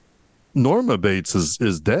 Norma Bates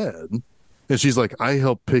is dead. And she's like, I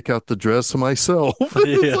helped pick out the dress myself.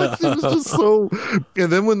 It's like she was just so.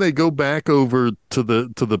 And then when they go back over to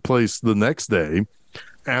the place the next day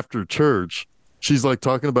after church, she's like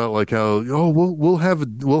talking about like how we'll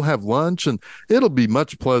have lunch and it'll be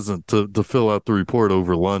much pleasant to fill out the report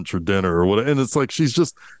over lunch or dinner or whatever. And it's like she's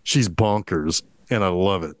bonkers, and I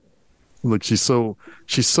love it. Like she's so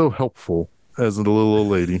helpful as a little old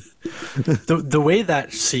lady. The way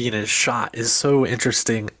that scene is shot is so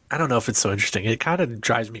interesting. I don't know if it's so interesting. It kind of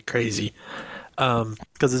drives me crazy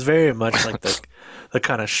because it's very much like the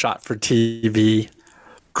kind of shot for TV,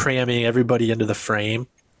 cramming everybody into the frame.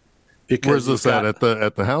 Where's this at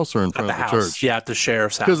the house or in front of the church? Yeah, at the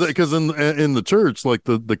sheriff's house. Because in the church, like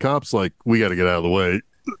the cops like, we got to get out of the way.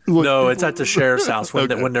 No, it's at the sheriff's house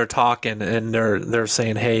when when they're talking and they're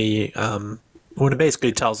saying, hey, when it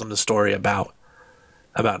basically tells them the story about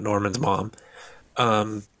Norman's mom,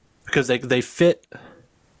 because they fit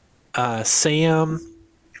Sam,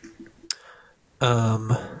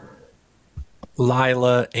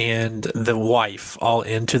 Lila, and the wife all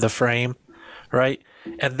into the frame, right?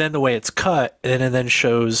 And then the way it's cut, and it then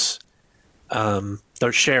shows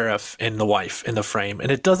the sheriff and the wife in the frame, and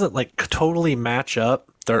it doesn't like totally match up.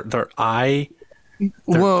 Their eye. It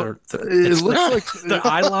looks like the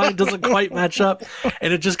eye line doesn't quite match up,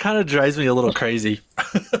 and it just kind of drives me a little crazy.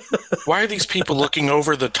 Why are these people looking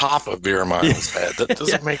over the top of Vera Miles' head? That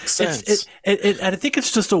doesn't make sense. I think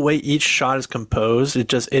it's just the way each shot is composed.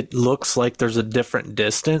 It looks like there's a different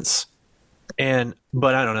distance,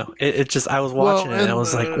 but I don't know. I was watching it and I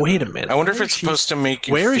was like, wait a minute. I wonder if it's supposed to make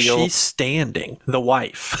you feel... Where is she standing? The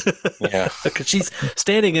wife. Yeah, because she's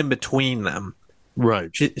standing in between them.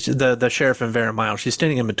 Right. The sheriff and Vera Miles, she's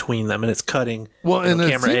standing in between them, and it's cutting. Well, and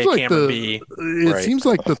camera it seems A, like camera B. It seems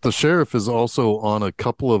like that the sheriff is also on a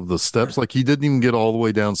couple of the steps. Like he didn't even get all the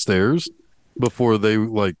way downstairs before they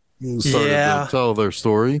like started to tell their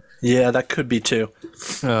story. Yeah, that could be too.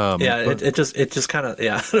 It just kind of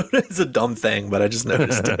it's a dumb thing, but I just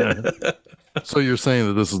noticed it. So you're saying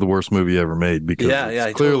that this is the worst movie ever made because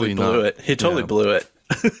he clearly blew it. He totally blew it.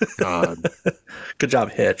 God, good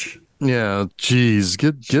job, Hitch. Yeah, geez,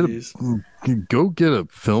 go get a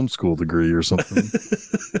film school degree or something.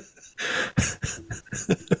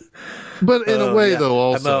 But in a way, though,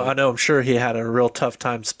 also I know. I'm sure he had a real tough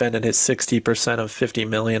time spending his 60% of 50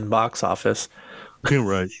 million box office.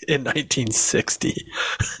 Right. In 1960.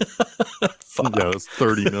 Yeah, it was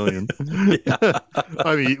 30 million. Yeah.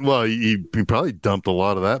 I mean, well, he probably dumped a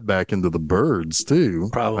lot of that back into the Birds too.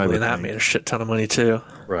 Probably that made a shit ton of money too.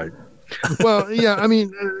 Right. Well, yeah, I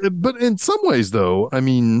mean, but in some ways, though, I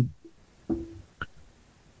mean,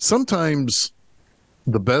 sometimes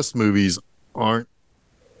the best movies aren't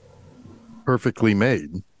perfectly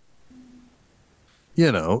made.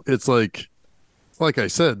 You know, it's like I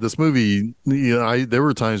said, this movie, there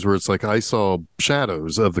were times where it's like I saw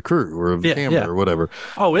shadows of the crew or of the camera or whatever.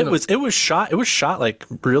 Oh, it was shot like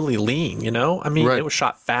really lean, you know? I mean, It was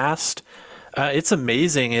shot fast. It's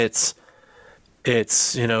amazing. It's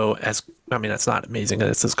that's not amazing.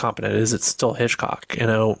 It's as competent as it's still Hitchcock, you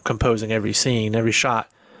know, composing every scene, every shot.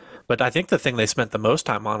 But I think the thing they spent the most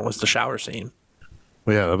time on was the shower scene.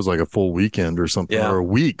 Well, yeah, that was like a full weekend or something, or a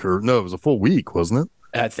week, or no, it was a full week, wasn't it?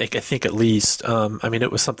 I think at least. I mean,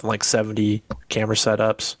 it was something like 70 camera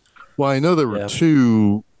setups. Well, I know there were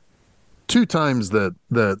two times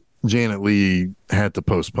that Janet Leigh had to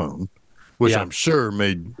postpone, which I'm sure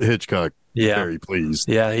made Hitchcock very pleased.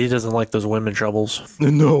 Yeah, he doesn't like those women troubles.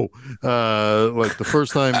 No, like the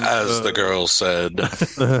first time, as the girl said.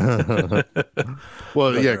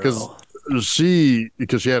 Well, yeah, because she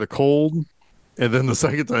had a cold, and then the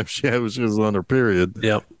second time she was on her period.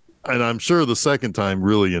 Yep. And I'm sure the second time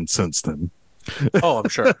really incensed him. Oh, I'm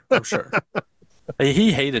sure.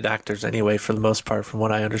 He hated actors anyway, for the most part, from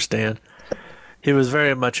what I understand. He was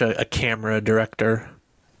very much a camera director,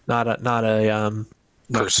 not an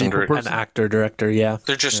actor director. Yeah,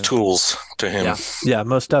 they're just tools to him. Yeah,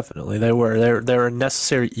 most definitely they were. They're a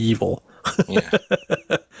necessary evil. Yeah.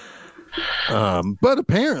 But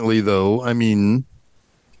apparently, though, I mean,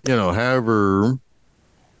 you know, however,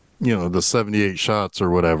 you know, the 78 shots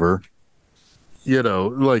or whatever, you know,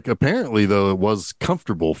 like apparently, though, it was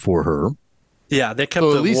comfortable for her. Yeah, they kept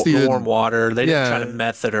the warm water. They didn't try to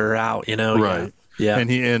method her out, you know. Right. Yeah.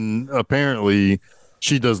 And apparently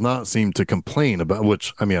she does not seem to complain about,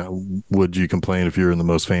 which, I mean, would you complain if you're in the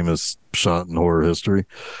most famous shot in horror history?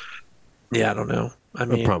 Yeah, I don't know. I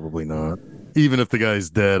mean, probably not. Even if the guy's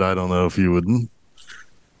dead, I don't know if you would.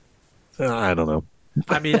 I don't know.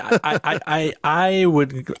 I mean,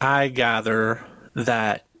 I gather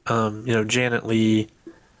that, you know, Janet Leigh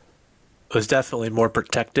was definitely more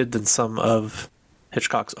protected than some of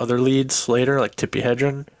Hitchcock's other leads later, like Tippi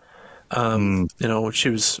Hedren. You know, she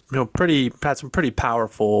was, you know, had some pretty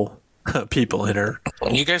powerful people in her.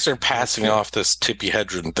 You guys are passing off this Tippi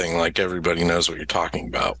Hedren thing like everybody knows what you're talking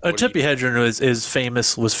about. Tippi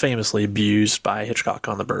Hedren was famously abused by Hitchcock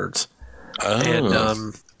on The Birds.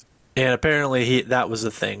 Oh. And apparently that was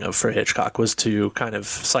the thing for Hitchcock, was to kind of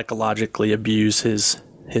psychologically abuse his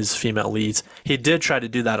female leads. He did try to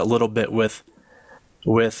do that a little bit with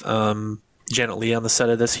Janet Leigh on the set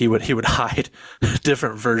of this. He would hide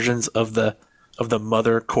different versions of the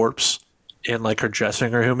mother corpse in like her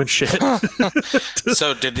dressing room and shit.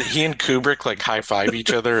 So did he and Kubrick like high five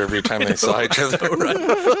each other every time they saw each other? Right.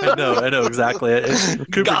 I know exactly.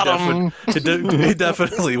 Kubrick he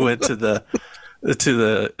definitely went to the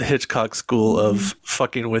Hitchcock school of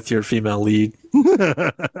fucking with your female lead.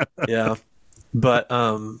 Yeah. But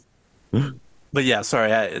yeah,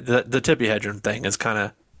 sorry. The Tippi Hedren thing is kind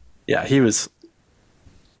of, he was.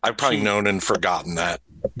 I've probably known and forgotten that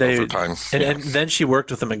over time. And then she worked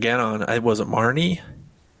with him again on, was it Marnie?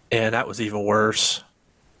 And that was even worse.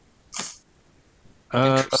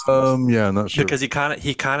 Yeah, I'm not sure. Because he kind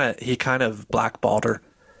of blackballed her.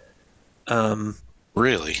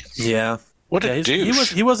 Really? Yeah. What a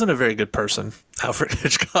douche. He wasn't a very good person, Alfred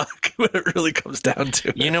Hitchcock, when it really comes down to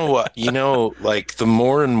it. You know what? You know, like the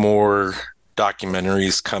more and more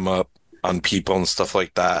documentaries come up on people and stuff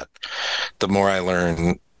like that, the more I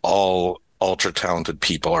learn all ultra talented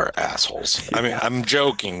people are assholes. I mean, I'm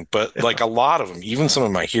joking, but like a lot of them, even some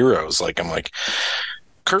of my heroes, like I'm like,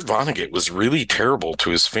 Kurt Vonnegut was really terrible to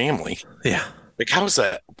his family. Yeah. Like, how is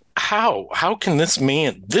that? How can this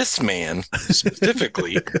man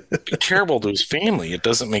specifically be terrible to his family? It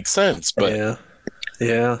doesn't make sense. But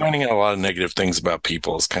Yeah. Finding out a lot of negative things about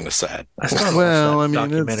people is kind of sad. I still haven't watched that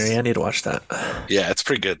documentary. I need to watch that. Yeah, it's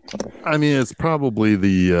pretty good. I mean, it's probably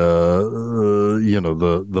the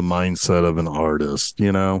the mindset of an artist,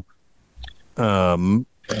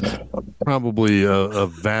 probably a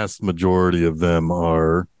vast majority of them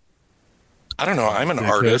are. I don't know. I'm an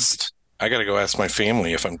artist. I got to go ask my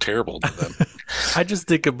family if I'm terrible to them. I just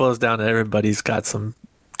think it boils down to everybody's got some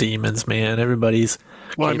demons, man. Everybody's.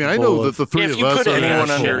 Well, I mean, I know that the three of us are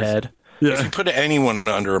If you put anyone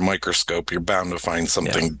under a microscope, you're bound to find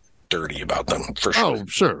something dirty about them, for sure. Oh,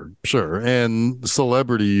 sure. And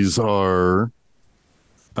celebrities are,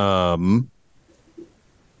 I mean,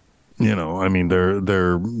 they're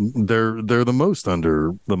the most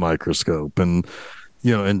under the microscope, and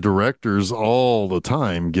and directors all the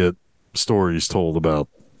time get stories told about.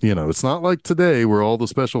 It's not like today where all the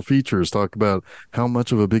special features talk about how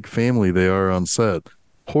much of a big family they are on set.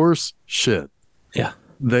 Horse shit. Yeah.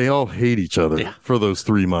 They all hate each other for those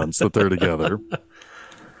 3 months that they're together.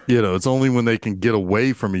 It's only when they can get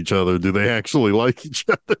away from each other do they actually like each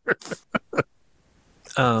other.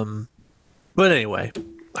 But anyway,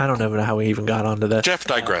 I don't know how we even got onto this. Jeff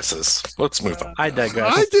digresses. Let's move on. I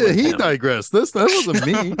digressed. I did. He digressed. That wasn't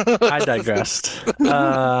me. I digressed.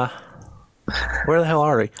 Where the hell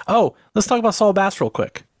are we? Oh, let's talk about Saul Bass real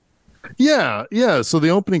quick. Yeah. So the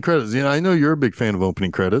opening credits. I know you're a big fan of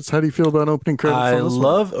opening credits. How do you feel about opening credits? I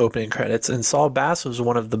love opening credits, and Saul Bass was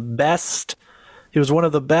one of the best. He was one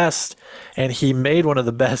of the best, and he made one of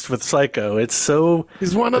the best with Psycho. He's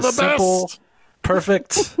one of the simple, best.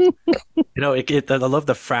 Perfect. I love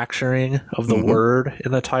the fracturing of the word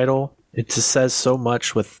in the title. It just says so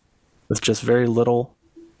much with just very little.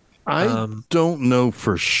 I don't know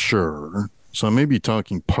for sure, so I may be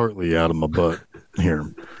talking partly out of my butt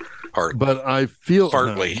here. But I feel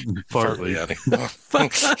partly. I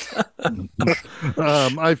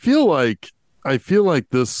feel like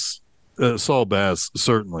this Saul Bass,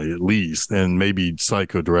 certainly, at least, and maybe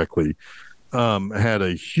Psycho directly, had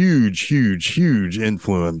a huge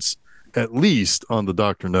influence, at least on the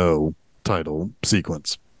Dr. No title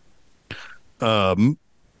sequence.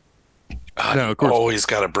 Now, of course, always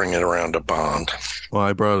got to bring it around to Bond. Well,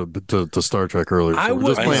 I brought it to Star Trek earlier. So I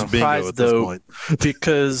was surprised, though,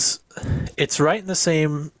 because it's right in the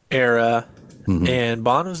same era, and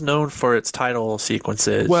Bond was known for its title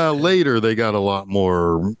sequences. Well, later they got a lot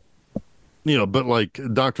more, but like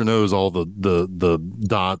Dr. Knows all the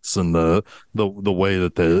dots and the way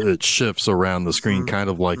that it shifts around the screen, kind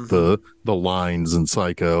of like the lines in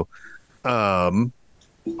Psycho. I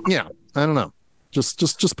don't know.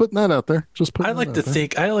 Just putting that out there. I like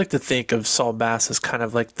to think of Saul Bass as kind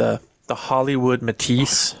of like the Hollywood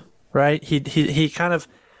Matisse, right? He kind of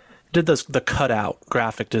did the cutout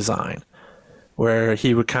graphic design where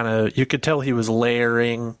he would you could tell he was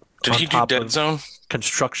layering. Did he do Dead Zone?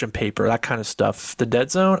 Construction paper, that kind of stuff. The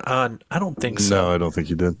Dead Zone? I don't think so. No, I don't think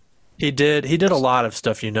he did. He did a lot of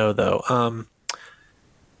stuff, though.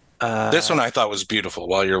 This one I thought was beautiful.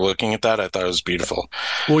 While you're looking at that, I thought it was beautiful.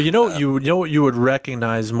 Well, what you would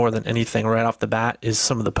recognize more than anything right off the bat is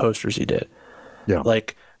some of the posters he did. Yeah,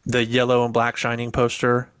 like the yellow and black Shining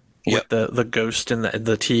poster with the ghost and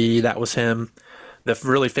the T. That was him. The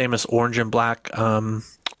really famous orange and black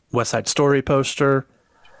West Side Story poster.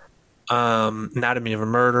 Anatomy of a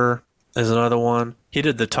Murder is another one. He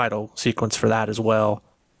did the title sequence for that as well.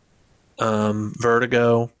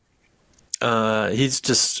 Vertigo. He's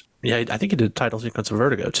just. Yeah, I think he did the title sequence of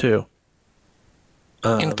Vertigo too.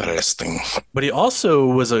 Interesting. But he also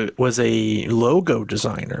was a logo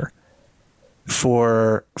designer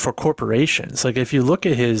for corporations. Like if you look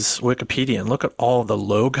at his Wikipedia and look at all of the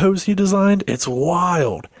logos he designed, it's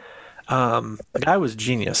wild. The guy was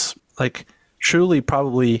genius. Like truly,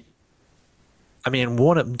 probably. I mean,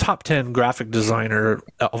 one of top 10 graphic designer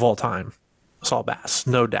of all time, Saul Bass,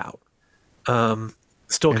 no doubt.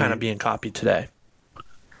 Still kind of being copied today.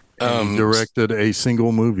 Directed a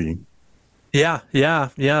single movie. Yeah.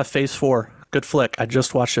 Phase 4, good flick. I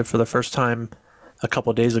just watched it for the first time a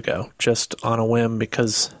couple of days ago, just on a whim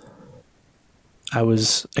because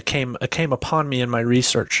it came upon me in my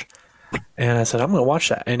research, and I said I'm going to watch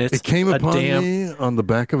that. And it came upon me on the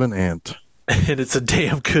back of an ant, and it's a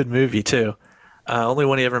damn good movie too. Only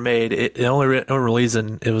one he ever made. The only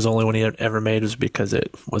reason it was only one he ever made was because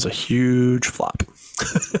it was a huge flop.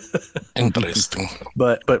 Interesting.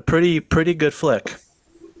 But pretty good flick.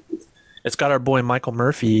 It's got our boy Michael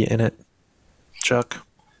Murphy in it. Chuck,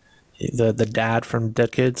 the dad from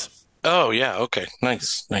Dead Kids. Oh yeah, okay,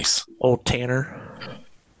 nice. Old Tanner.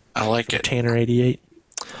 I like it. Tanner 88.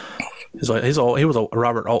 He was a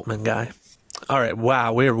Robert Altman guy. All right.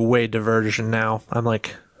 Wow, we're way diverging now. I'm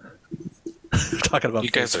like talking about you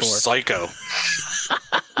guys are 4. psycho.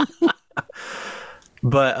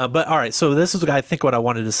 But all right. So this is I think what I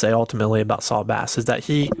wanted to say ultimately about Saul Bass is that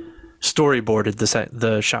he storyboarded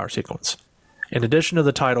the shower sequence. In addition to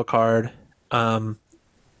the title card, the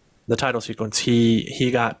title sequence,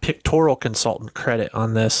 he got pictorial consultant credit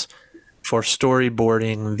on this for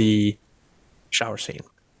storyboarding the shower scene,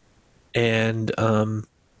 and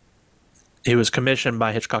he was commissioned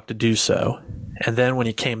by Hitchcock to do so. And then when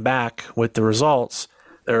he came back with the results,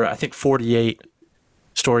 there were, I think, 48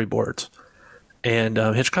 storyboards, and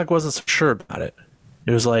Hitchcock wasn't so sure about it.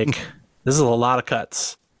 It was like, this is a lot of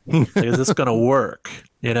cuts. Like, is this going to work?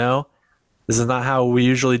 You know, this is not how we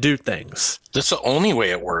usually do things. That's the only way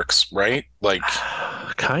it works, right? Like,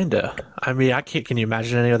 kinda. I mean, I can't. Can you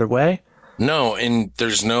imagine any other way? no, and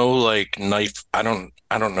there's no like knife. I don't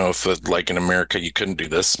know if like in America you couldn't do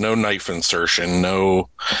this. No knife insertion, no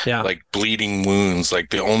like bleeding wounds. Like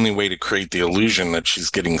the only way to create the illusion that she's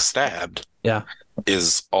getting stabbed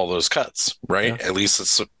is all those cuts, right? At least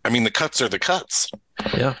it's, I mean, the cuts are the cuts.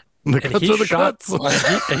 Yeah. The cuts are the cuts.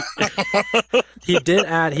 He did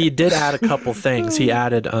add a couple things. He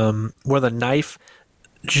added where the knife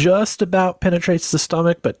just about penetrates the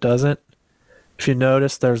stomach but doesn't. If you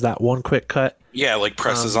notice, there's that one quick cut. Yeah, like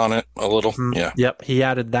presses on it a little. Yeah. Yep. He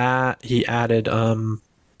added that. He added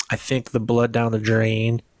I think the blood down the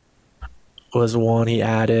drain was one he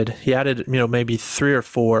added. He added, maybe 3 or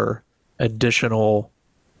 4 additional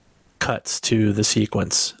cuts to the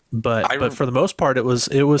sequence. But for the most part it was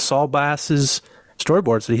Saul Bass's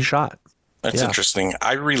storyboards that he shot. That's interesting.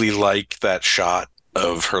 I really like that shot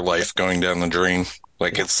of her life going down the drain.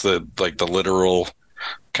 Like it's the literal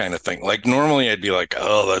kind of thing. Like normally I'd be like,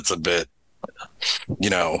 oh, that's a bit,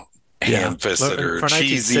 ham-fisted or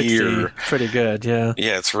cheesy or pretty good. Yeah.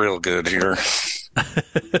 Yeah, it's real good here.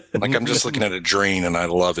 Like I'm just looking at a drain and I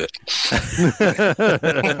love it.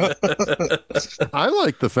 I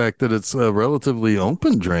like the fact that it's a relatively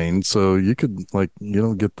open drain, so you could you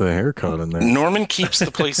don't get the haircut in there. Norman keeps the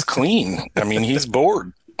place clean. I mean, he's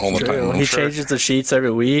bored all the time. He changes the sheets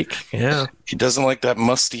every week. Yeah. He doesn't like that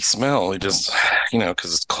musty smell. He just,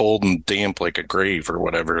 because it's cold and damp like a grave or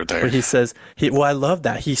whatever there. But he says, I love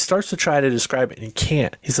that. He starts to try to describe it and he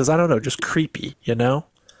can't. He says, I don't know, just creepy,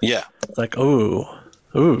 Yeah. Like, ooh.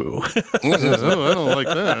 Oh, I don't like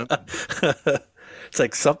that. It's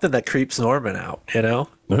like something that creeps Norman out, Yep.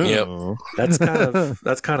 That's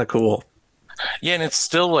kind of cool. Yeah, and it's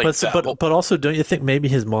still like but also, don't you think maybe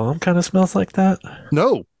his mom kind of smells like that?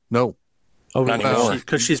 No. Oh, not anymore.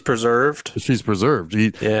 Because she's preserved. She's preserved.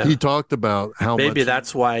 He talked about how maybe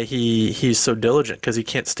that's why he's so diligent, because he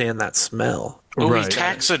can't stand that smell. Oh, right. He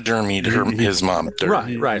taxidermied his mom.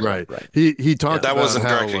 Right. He talked. That about wasn't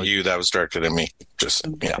directed at you. That was directed at me. Just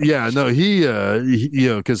Yeah. No. He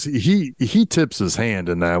because he tips his hand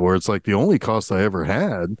in that, where it's like the only cost I ever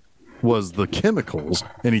had was the chemicals,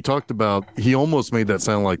 and he talked about he almost made that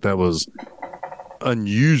sound like that was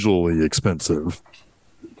unusually expensive.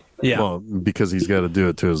 Yeah. Well, because he's got to do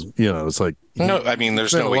it to his, it's like. No, I mean,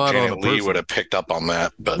 there's no way Janet Leigh would have picked up on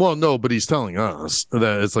that. But well, no, but he's telling us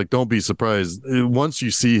that it's like, don't be surprised. Once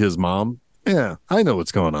you see his mom, I know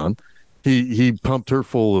what's going on. He pumped her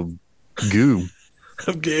full of goo.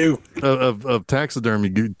 Of taxidermy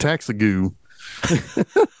goo. Taxigoo.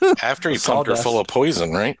 After he pumped her full of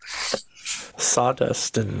poison, right?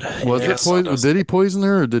 Sawdust and. Was it poison? Did he poison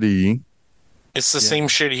her or did he? It's the same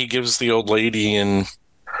shit he gives the old lady and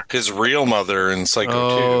his real mother in Psycho 2.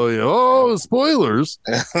 Oh, yeah. Oh, spoilers.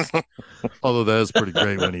 Although that is pretty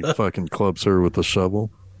great when he fucking clubs her with a shovel.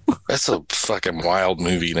 That's a fucking wild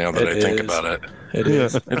movie now that I think about it. It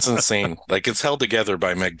is. It's insane. Like, it's held together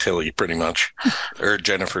by Meg Tilly, pretty much. Or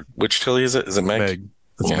Jennifer. Which Tilly is it? Is it Meg? Meg.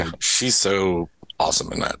 Yeah. Meg. She's so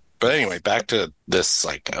awesome in that. But anyway, back to this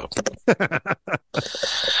Psycho.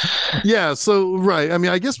 Yeah, so right. I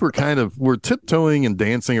mean, I guess we're tiptoeing and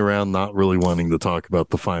dancing around, not really wanting to talk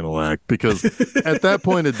about the final act, because at that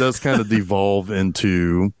point it does kind of devolve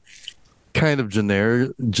into kind of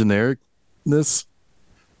genericness.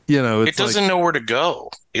 It doesn't know where to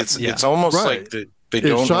go. It's almost like they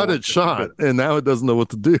don't shot, and now it doesn't know what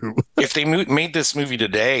to do. If they made this movie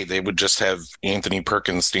today, they would just have Anthony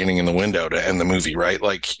Perkins standing in the window to end the movie, right?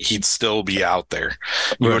 Like, he'd still be out there.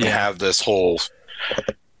 You wouldn't have this whole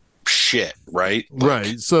shit, right?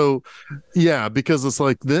 Right. So, yeah, because it's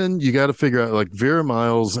like, then you got to figure out, like, Vera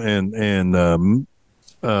Miles and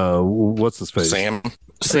what's his face?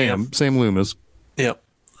 Sam Loomis. Yep.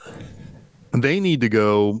 They need to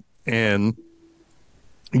go and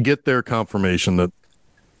get their confirmation that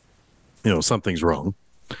something's wrong.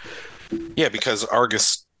 Yeah, because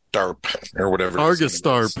Argus Starp or whatever. Argus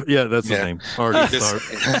Starp. Yeah, that's his name. Argus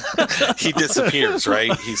Starp. He disappears,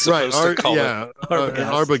 right? He's supposed to call it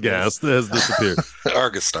Arbogast has disappeared.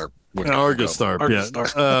 Argus Starp. Argus Starp, yeah.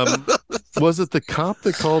 Was it the cop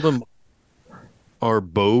that called him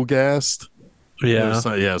Arbogast? Yeah.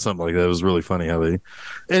 Something like that. It was really funny how they.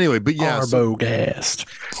 Anyway, but yeah, Arbogast.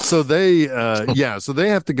 So they, so they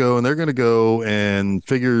have to go, and they're going to go and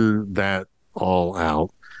figure that all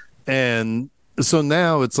out, and so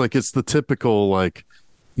now it's like it's the typical like,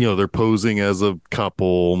 they're posing as a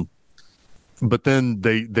couple, but then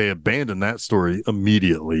they abandon that story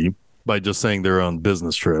immediately by just saying they're on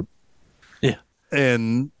business trip,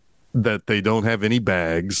 and that they don't have any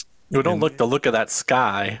bags. We don't look the look of that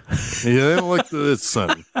sky. Yeah, they don't look it's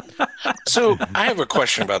sunny. So I have a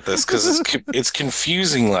question about this because it's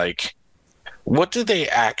confusing. Like, what do they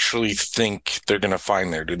actually think they're going to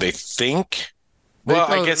find there? Do they think? Well,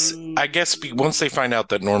 I guess once they find out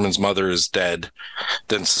that Norman's mother is dead,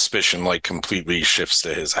 then suspicion like completely shifts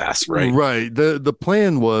to his ass, right? Right. The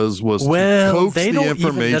plan was to coax they the don't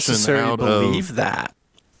information even necessarily out believe that.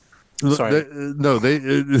 Sorry.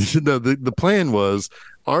 The plan was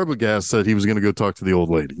Arbogast said he was going to go talk to the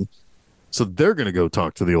old lady. So they're going to go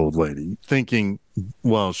talk to the old lady, thinking,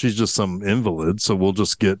 well, she's just some invalid, so we'll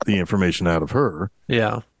just get the information out of her.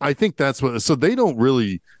 Yeah. I think that's what. So they don't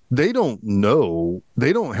know.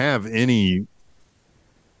 They don't have any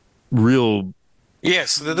real.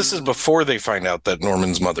 Yes, this is before they find out that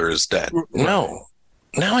Norman's mother is dead. No.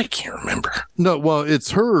 Now I can't remember. No, well,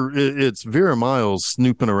 it's her. It's Vera Miles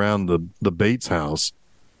snooping around the Bates house.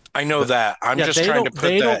 I know that. I'm just trying to put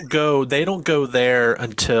that. They don't go there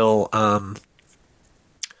until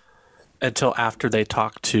after they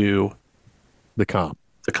talk to the cop.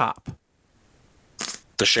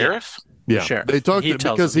 The sheriff? Yeah, sheriff. They talk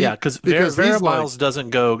because Vera Miles doesn't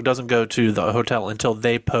go to the hotel until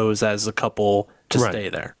they pose as a couple to stay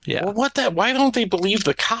there. Yeah. Well, why don't they believe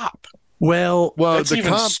the cop? Well, that's the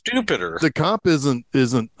even cop, stupider. The cop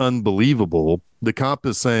isn't unbelievable. The cop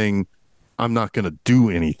is saying, I'm not going to do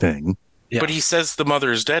anything. Yeah. But he says the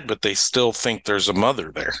mother is dead, but they still think there's a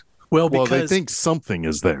mother there. Well, they think something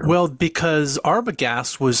is there. Well, because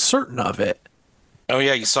Arbogast was certain of it. Oh,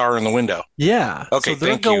 yeah, you saw her in the window. Yeah. Okay, so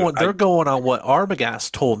they're going on what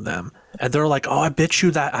Arbogast told them. And they're like, oh, I bet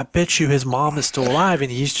you his mom is still alive,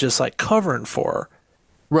 and he's just like covering for her.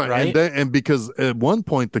 Right? And because at one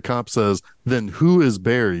point the cop says, then who is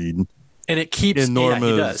buried? And it keeps in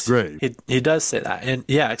Norma's grave. He does say that,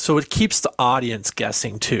 and so it keeps the audience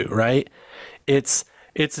guessing too, right? It's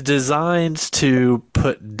designed to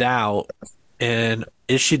put doubt in,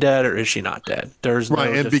 is she dead or is she not dead? There's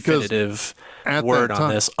no definitive word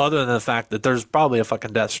on this, other than the fact that there's probably a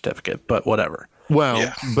fucking death certificate, but whatever.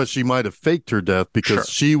 Well, but she might have faked her death because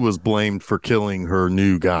she was blamed for killing her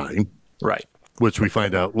new guy, right? Which we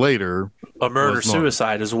find out later. A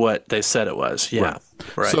murder-suicide is what they said it was. Yeah.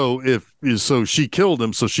 Right. So she killed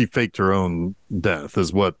him, so she faked her own death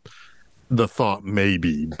is what the thought may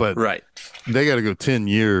be. But they got to go 10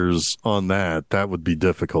 years on that. That would be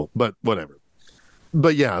difficult, but whatever.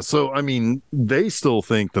 But yeah, so, I mean, they still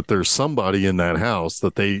think that there's somebody in that house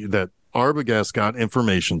that Arbogast got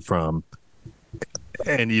information from,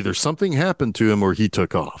 and either something happened to him or he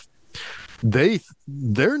took off.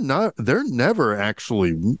 They're never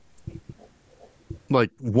actually, like,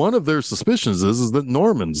 one of their suspicions is that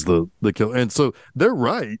Norman's the killer, and so they're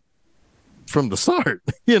right from the start.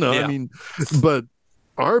 I mean, but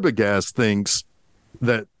Arbogast thinks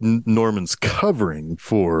that Norman's covering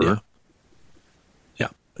for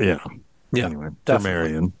anyway, for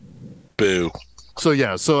Marion. Boo.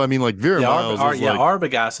 So I mean, like, Vera Miles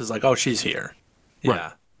Arbogast is like, oh, she's here.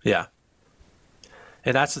 Yeah.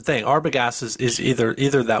 And that's the thing. Arbogast is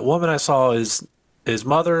either that woman I saw is his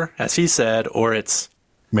mother, as he said, or it's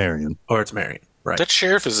Marion. Right. That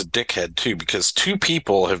sheriff is a dickhead too, because 2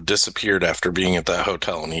 people have disappeared after being at that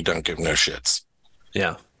hotel, and he don't give no shits.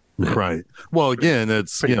 Yeah. Right. Well, again,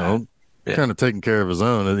 it's kind of taking care of his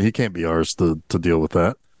own, and he can't be arsed to deal with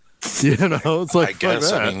that. It's like, I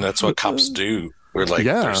guess. I mean, that's what cops do. We're like,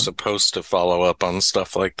 they're supposed to follow up on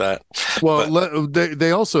stuff like that. Well,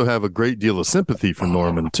 they also have a great deal of sympathy for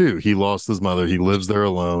Norman, too. He lost his mother. He lives there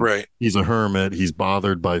alone. Right. He's a hermit. He's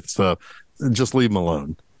bothered by stuff. Just leave him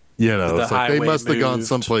alone. It's like they must have gone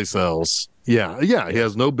someplace else. Yeah. He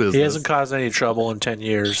has no business. He hasn't caused any trouble in 10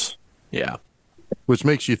 years. Yeah. Which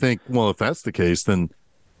makes you think, well, if that's the case, then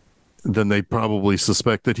they probably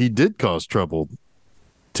suspect that he did cause trouble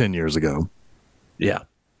 10 years ago. Yeah.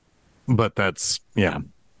 But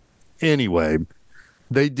Anyway,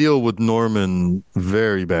 they deal with Norman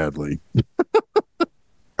very badly.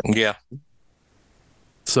 Yeah.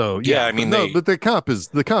 So yeah, I mean, but the cop is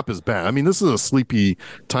bad. I mean, this is a sleepy,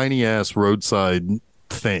 tiny ass roadside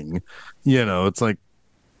thing. You know, it's like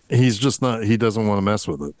he's just not. He doesn't want to mess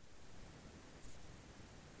with it.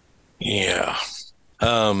 Yeah.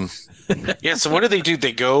 Yeah. So what do?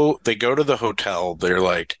 They go to the hotel. They're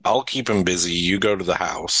like, "I'll keep him busy. You go to the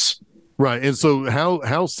house." Right. And so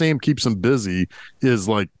how Sam keeps him busy is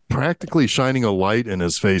like practically shining a light in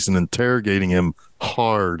his face and interrogating him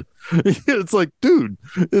hard. It's like, dude,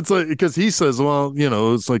 it's like, because he says, well, you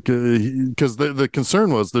know, it's like, because the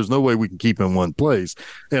concern was there's no way we can keep him in one place.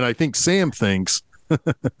 And I think Sam thinks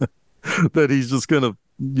that he's just going to,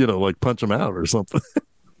 you know, like punch him out or something.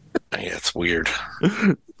 Yeah, it's weird.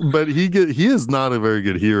 But he is not a very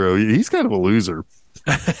good hero. He's kind of a loser.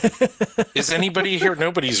 Is anybody here?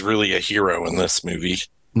 Nobody's really a hero in this movie.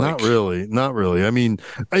 Not really. I mean,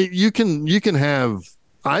 I can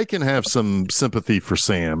have some sympathy for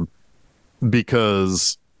Sam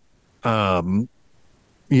because, you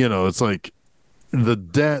know, it's like the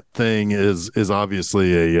debt thing is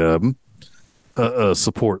obviously a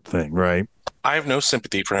support thing, right? I have no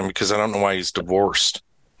sympathy for him because I don't know why he's divorced.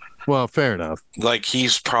 Well, fair enough. Like,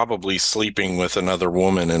 he's probably sleeping with another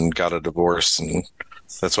woman and got a divorce, and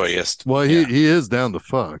that's why he has to. Well, he is down to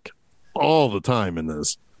fuck all the time in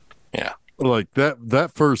this. Yeah. Like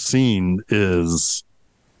that first scene he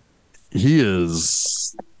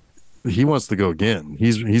wants to go again.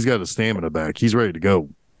 He's got his stamina back. He's ready to go.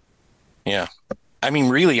 Yeah. I mean,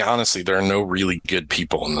 really, honestly, there are no really good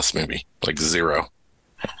people in this movie. Like, zero.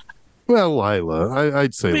 Well, Lila,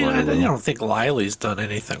 I'd say Lila. I don't think Lily's done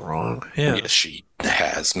anything wrong. Yeah. Yes, she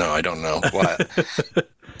has. No, I don't know. What?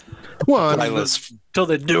 Well, Lila's... Till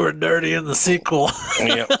they do her dirty in the sequel.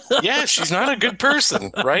 Yeah, she's not a good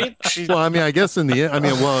person, right? Well, I mean, I guess in the end, I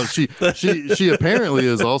mean, well, she apparently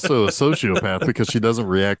is also a sociopath because she doesn't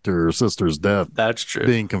react to her sister's death. That's true.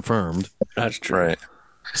 Being confirmed. That's true. Right.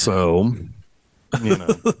 So, you know,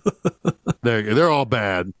 they're all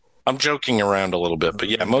bad. I'm joking around a little bit, but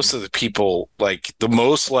yeah, most of the people, like, the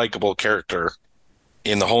most likable character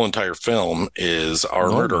in the whole entire film is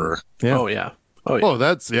our murderer. Yeah. Oh yeah.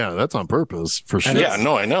 That's on purpose for sure. Yeah,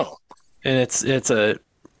 no, I know. And it's a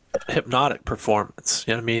hypnotic performance.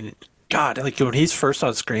 You know what I mean? God, like when he's first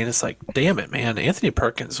on screen, it's like, damn it, man. Anthony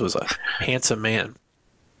Perkins was a handsome man.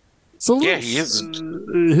 So yeah, he is.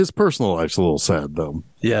 His personal life's a little sad, though.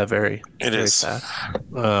 Yeah, very. It is sad.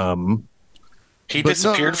 He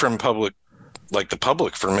disappeared from the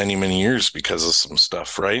public for many, many years because of some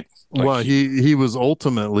stuff, right? Like, well, he was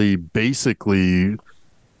ultimately basically.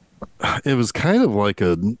 It was kind of like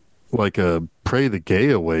a pray the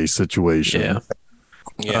gay away situation.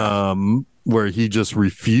 Yeah. Where he just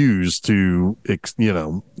refused to, you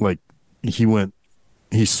know, like he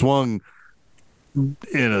swung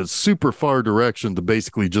in a super far direction to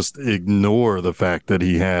basically just ignore the fact that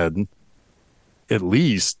he had at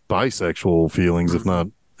least bisexual feelings, if not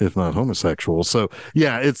homosexual. So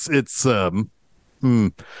yeah, it's an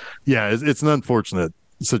unfortunate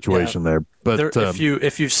situation there. But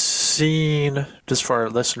if you've seen, just for our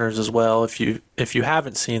listeners as well, if you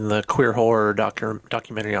haven't seen the queer horror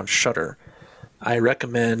documentary on Shudder, I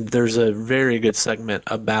recommend. There's a very good segment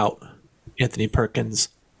about Anthony Perkins,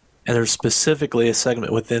 and there's specifically a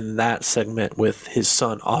segment within that segment with his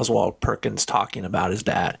son Oswald Perkins talking about his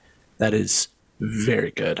dad. That is very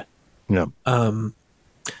good. Yeah. Kind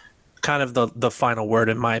of the final word,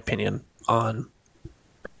 in my opinion, on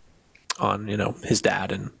you know, his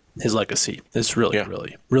dad and his legacy is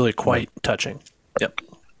really quite touching. Yep.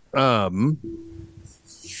 No,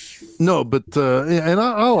 but and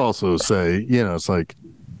I'll also say, you know, it's like,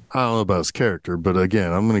 I don't know about his character, but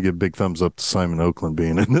again, I'm going to give big thumbs up to Simon Oakland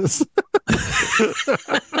being in this.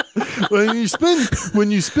 when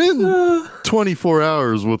you spend 24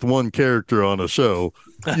 hours with one character on a show,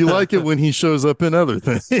 you like it when he shows up in other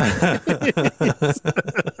things.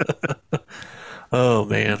 Oh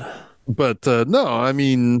man. But no, I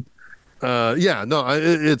mean,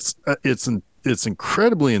 it's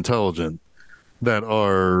incredibly intelligent that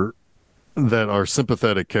our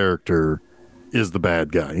sympathetic character is the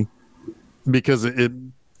bad guy, because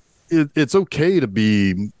it's okay to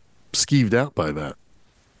be skeeved out by that.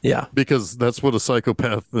 Yeah, because that's what a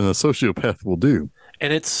psychopath and a sociopath will do.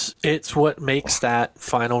 And it's what makes that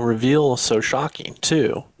final reveal so shocking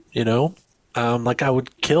too. You know, like I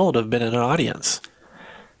would kill to have been in an audience.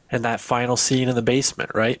 And that final scene in the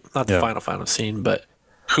basement, right? Not the final scene, but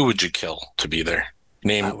who would you kill to be there?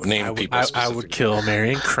 Name people. I would kill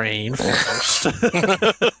Marion Crane first,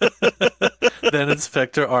 then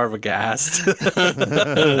Inspector Arbogast,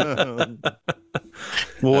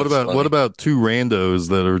 Well, what about two randos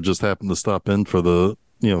that are just happen to stop in for the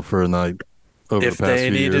for a night over if the past they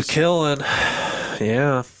few needed years? killing,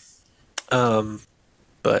 yeah.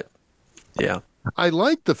 But yeah, I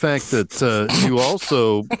like the fact that you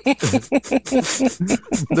also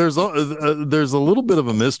there's a little bit of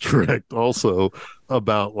a misdirect also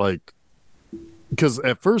about like, because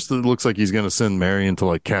at first it looks like he's going to send Marion to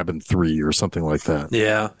like cabin 3 or something like that.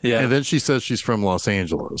 yeah. And then she says she's from Los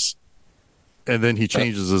Angeles. And then he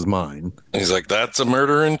changes his mind. He's like, that's a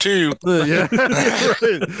murdering too. Yeah.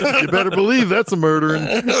 Right. You better believe that's a murdering.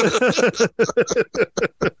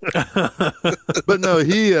 But no,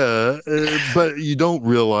 but you don't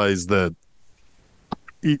realize that.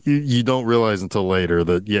 You don't realize until later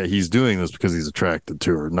that, yeah, he's doing this because he's attracted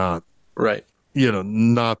to her, not. Right.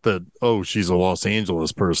 Not that, oh, she's a Los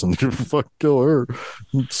Angeles person. Fuck, kill her.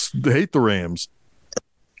 Hate the Rams.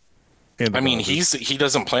 I mean, he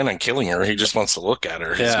doesn't plan on killing her. He just wants to look at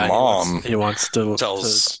her. Yeah, his mom he wants to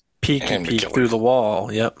peek through the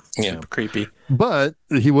wall. Yep. Yeah. Super creepy. But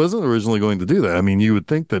he wasn't originally going to do that. I mean, you would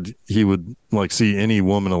think that he would like see any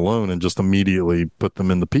woman alone and just immediately put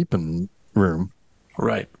them in the peeping room.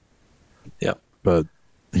 Right. Yep. But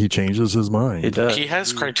he changes his mind. He does. He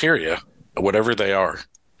has criteria, whatever they are.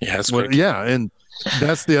 He has criteria. Yeah, and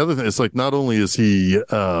that's the other thing. It's like not only is he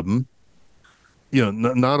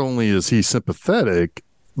not only is he sympathetic,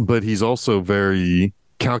 but he's also very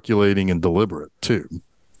calculating and deliberate too.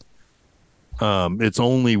 It's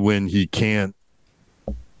only when he can't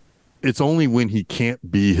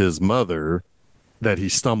be his mother that he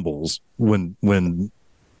stumbles when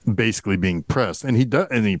basically being pressed. And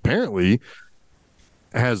he apparently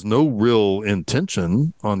has no real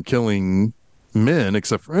intention on killing men,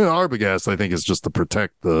 except for Arbogast, I think, is just to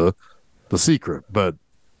protect the secret. But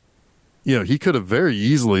he could have very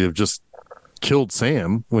easily have just killed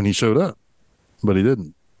Sam when he showed up, but he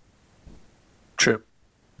didn't. True.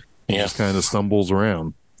 He just kind of stumbles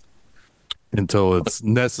around until it's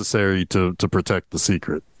necessary to protect the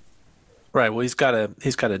secret. Right. Well, he's got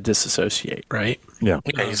to disassociate, right? Yeah.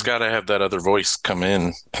 Yeah, he's got to have that other voice come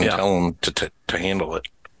in and tell him to handle it.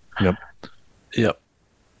 Yep.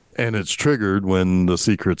 And it's triggered when the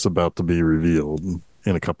secret's about to be revealed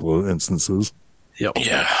in a couple of instances. Yep.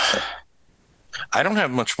 Yeah. I don't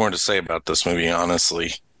have much more to say about this movie,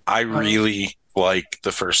 honestly. I really like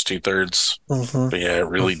the first 2/3, but yeah, it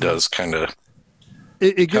really does kind of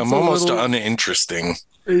become almost uninteresting.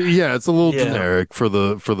 Yeah, it's a little generic for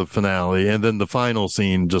the finale, and then the final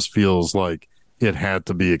scene just feels like it had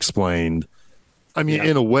to be explained. I mean,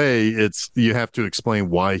 in a way, you have to explain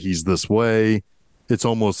why he's this way. It's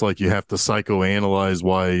almost like you have to psychoanalyze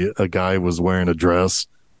why a guy was wearing a dress,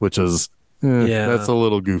 which is that's a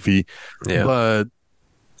little goofy. Yeah.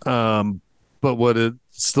 But what it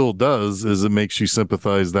still does is it makes you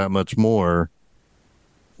sympathize that much more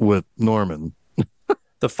with Norman.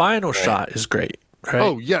 The final shot is great. Right?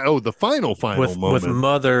 Oh yeah! Oh, the final moment with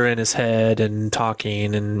Mother in his head and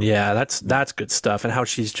talking, and that's good stuff. And how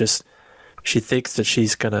she thinks that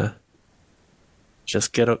she's gonna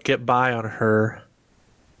just get by on her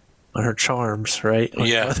charms, right?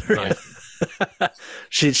 Right.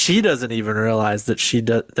 She doesn't even realize that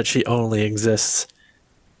she only exists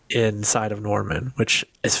inside of Norman, which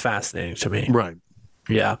is fascinating to me. Right.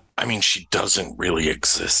 Yeah. I mean, she doesn't really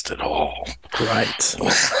exist at all. Right.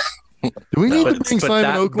 Do we need to bring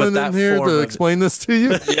Simon Oakland in here to explain this to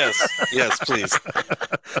you? Yes, please.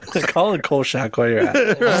 Call in Kolchak while you're at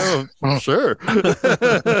it. Sure.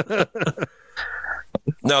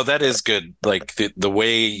 No, that is good. Like the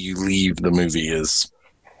way you leave the movie is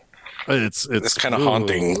it's kind of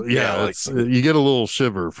haunting. Yeah, you get a little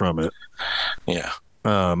shiver from it. Yeah.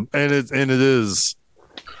 And it is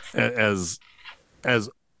as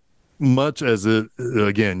much as it,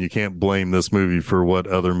 again, you can't blame this movie for what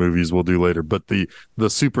other movies will do later, but the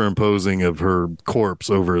superimposing of her corpse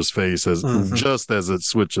over his face just as it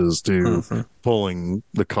switches to pulling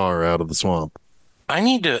the car out of the swamp.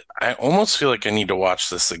 I almost feel like I need to watch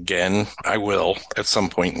this again. I will at some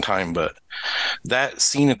point in time, but that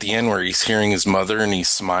scene at the end where he's hearing his mother and he's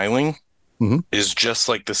smiling is just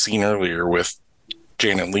like the scene earlier with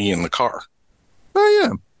Janet Leigh in the car. Oh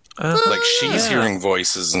yeah. Like she's hearing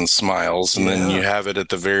voices and smiles, and then you have it at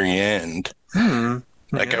the very end.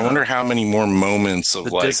 Like, I wonder how many more moments of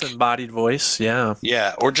the disembodied voice. Yeah,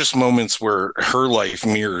 or just moments where her life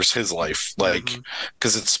mirrors his life, like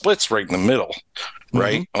because it splits right in the middle,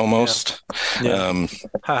 right? Almost.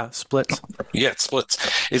 Splits. Yeah, it splits.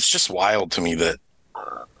 It's just wild to me that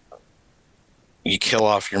you kill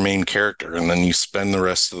off your main character and then you spend the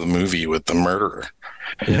rest of the movie with the murderer.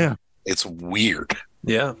 Yeah, it's weird.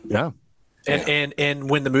 Yeah. And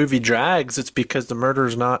when the movie drags, it's because the murder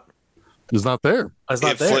is not there.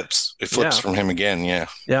 It flips from him again.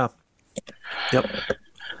 Yeah. Yep.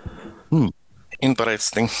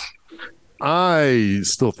 Interesting. I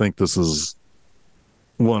still think this is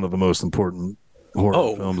one of the most important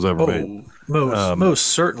horror films ever made. Most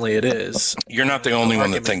certainly it is. You're not the only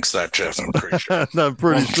one that thinks that, Jeff. I'm pretty sure. I'm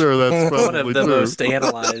pretty sure that's probably one of the true. most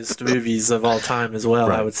analyzed movies of all time as well,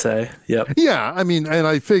 right. I would say. Yep. Yeah, I mean, and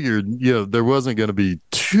I figured, there wasn't going to be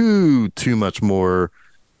too much more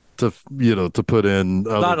to put in.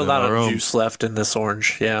 Not a lot of juice left in this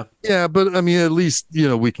orange. Yeah. Yeah, but I mean, at least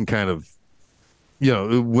we can kind of,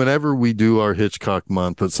 whenever we do our Hitchcock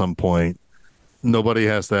month at some point, nobody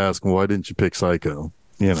has to ask, why didn't you pick Psycho?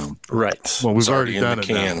 Right. Well, we've already done it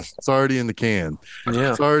now. It's already in the can.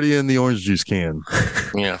 Yeah. It's already in the orange juice can.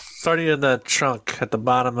 Yeah. It's already in the trunk at the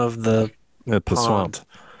bottom of the swamp.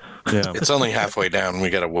 Yeah. It's only halfway down.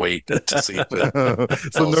 We got to wait to see.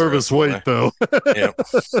 It's a nervous wait, though. Yeah.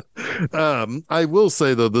 I will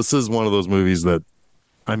say, though, this is one of those movies that,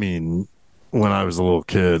 I mean, when I was a little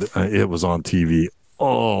kid, it was on TV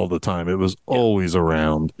all the time. It was always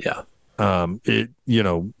around. Yeah.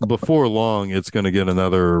 Before long, it's going to get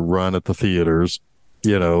another run at the theaters,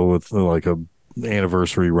 with like a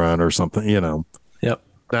anniversary run or something, Yep.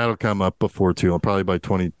 That'll come up before too, probably by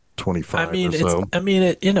 2025 or so.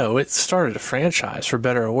 It started a franchise for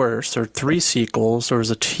better or worse. There were 3 sequels. There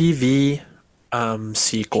was a TV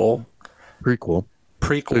sequel. Prequel.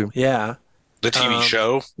 Too. Yeah. The TV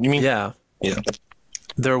show, you mean? Yeah. Yeah.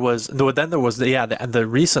 There was the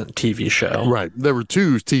recent TV show. Right. There were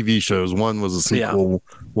 2 TV shows. One was a sequel.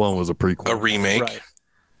 One was a prequel. A remake. Right.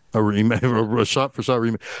 A remake, a shot-for-shot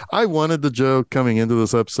remake. I wanted the joke coming into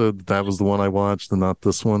this episode that was the one I watched and not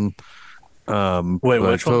this one. Wait,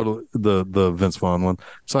 which one? The Vince Vaughn one.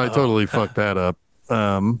 So I totally fucked that up.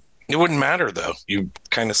 It wouldn't matter, though. You've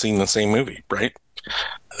kind of seen the same movie, right?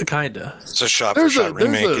 Kinda. It's a shot-for-shot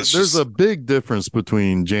remake. There's a big difference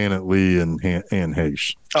between Janet Leigh and Anne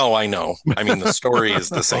Heche. Oh, I know. I mean, the story is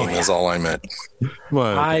the same is all I meant.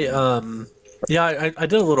 Well, I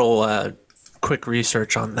did a little quick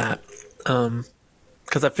research on that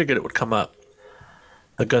because I figured it would come up.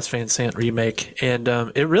 The Gus Van Sant remake, and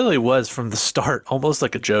it really was from the start almost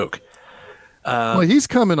like a joke. He's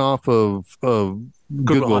coming off of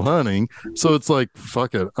Good Will Hunting, so it's like,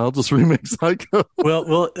 fuck it, I'll just remake Psycho.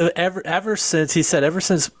 well, ever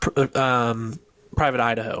since Private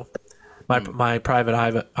Idaho, my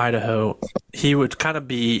Private Idaho, he would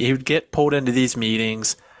get pulled into these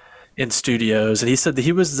meetings in studios, and he said that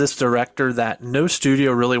he was this director that no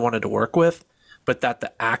studio really wanted to work with, but that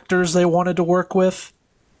the actors they wanted to work with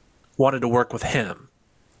him,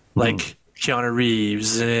 like Keanu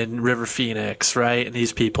Reeves and River Phoenix, right, and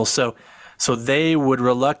these people. So they would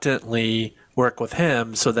reluctantly work with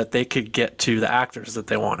him so that they could get to the actors that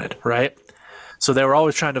they wanted, right? So they were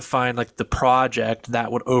always trying to find like the project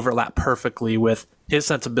that would overlap perfectly with his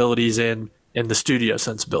sensibilities and the studio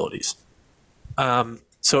sensibilities.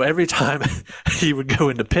 So every time he would go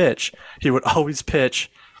into pitch, he would always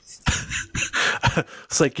pitch.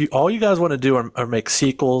 It's like, all you guys want to do are make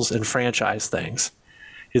sequels and franchise things.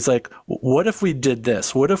 He's like, what if we did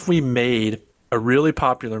this? What if we made a really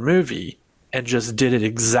popular movie and just did it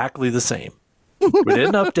exactly the same? We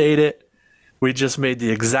didn't update it. We just made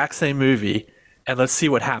the exact same movie, and let's see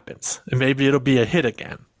what happens. And maybe it'll be a hit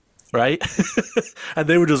again, right? And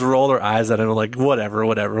they would just roll their eyes at him like, whatever,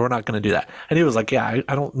 we're not going to do that. And he was like, yeah,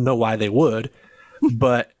 I don't know why they would,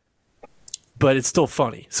 but it's still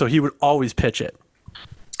funny. So he would always pitch it.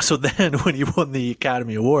 So then when he won the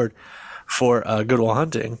Academy Award for Good Will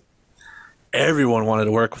Hunting, everyone wanted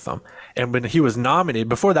to work with him. And when he was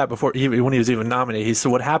nominated, when he was even nominated, he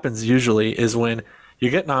said what happens usually is when you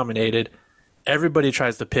get nominated, everybody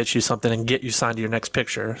tries to pitch you something and get you signed to your next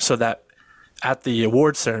picture so that at the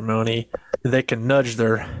award ceremony, they can nudge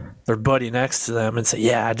their buddy next to them and say,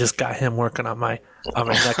 yeah, I just got him working on my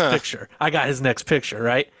next picture. I got his next picture,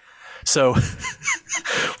 right? So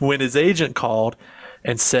when his agent called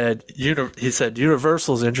and said,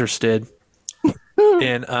 Universal's interested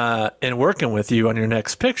in working with you on your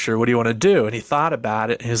next picture, what do you want to do? And he thought about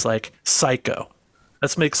it, and he's like, Psycho.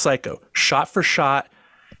 Let's make Psycho. Shot for shot,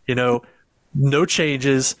 no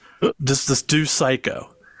changes, just do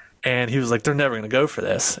Psycho. And he was like, they're never going to go for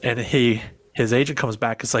this. And his agent comes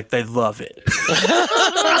back, it's like, they love it.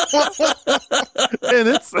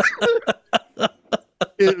 And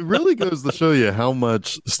it really goes to show you how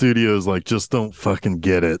much studios just don't fucking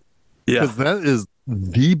get it. Yeah. Because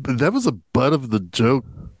that was a butt of the joke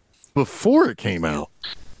before it came out.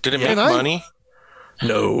 Did it make money?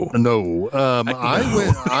 No.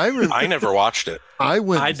 I never watched it. I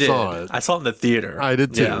went I and did. saw it. I saw it in the theater. I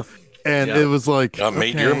did too. Yeah. And it was like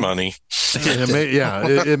Made your money.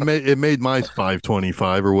 It made my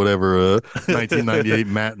 $5.25 or whatever 1998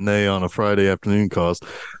 matinee on a Friday afternoon cost.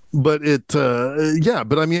 But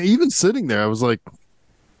but I mean, even sitting there, I was like,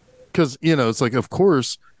 because it's like, of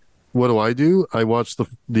course, what do? I watch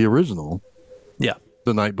the original,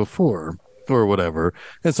 the night before or whatever,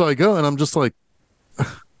 and so I go and I'm just like,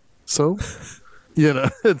 so,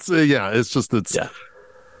 it's it's. Yeah.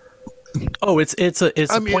 Oh, it's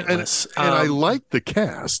pointless. And I like the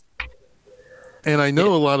cast, and I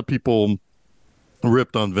know a lot of people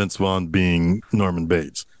ripped on Vince Vaughn being Norman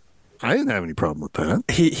Bates. I didn't have any problem with that.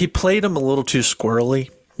 He played him a little too squirrely.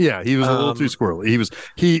 Yeah, he was a little too squirrely.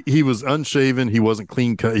 He was unshaven. He wasn't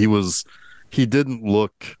clean cut. He didn't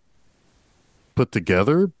look put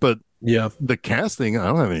together. But the casting, I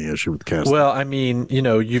don't have any issue with the casting. Well, I mean,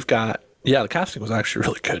 you've got. Yeah, the casting was actually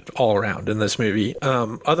really good all around in this movie.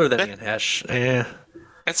 Other than Anne Hesh,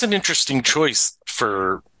 That's an interesting choice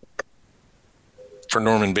for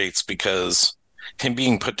Norman Bates, because him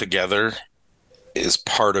being put together is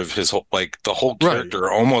part of his whole, the whole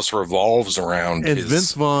character almost revolves around. And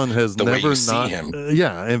Vince Vaughn has never not him.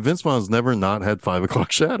 And Vince Vaughn's never not had 5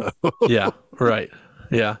 o'clock shadow. Yeah, right.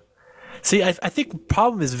 Yeah. See, I think the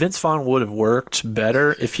problem is Vince Vaughn would have worked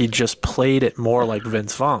better if he just played it more like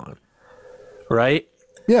Vince Vaughn. Right?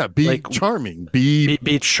 Yeah, be charming. Be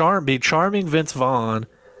charming Vince Vaughn.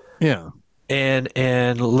 Yeah.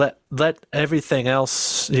 And let everything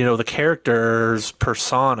else, the character's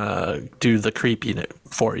persona do the creepy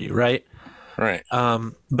for you, right? Right.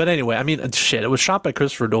 But anyway, I mean, shit, it was shot by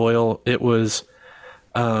Christopher Doyle. It was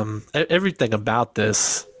everything about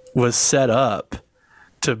this was set up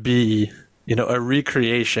to be, a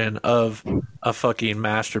recreation of a fucking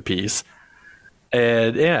masterpiece.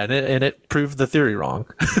 And it proved the theory wrong.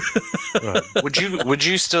 Right. Would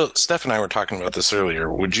you still, Steph and I were talking about this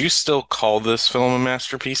earlier, would you still call this film a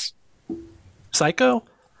masterpiece? Psycho?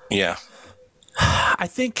 Yeah. I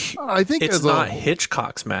think it's not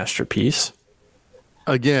Hitchcock's masterpiece.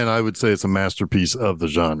 Again, I would say it's a masterpiece of the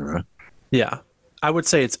genre. Yeah. I would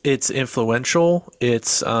say it's influential.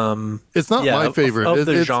 It's not my favorite of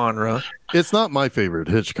the genre. It's not my favorite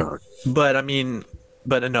Hitchcock. But I mean,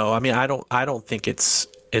 no, I mean, I don't think it's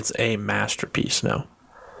a masterpiece. No.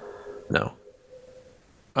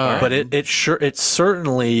 But it's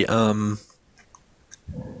certainly.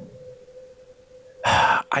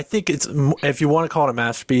 I think it's, if you want to call it a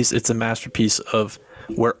masterpiece, it's a masterpiece of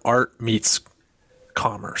where art meets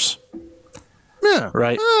commerce. Yeah.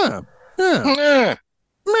 Right. Yeah.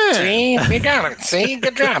 See, you got it. See,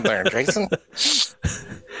 good job there, Jason.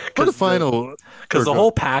 For the final, because the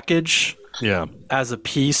whole package. Yeah. As a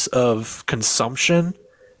piece of consumption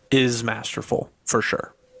is masterful, for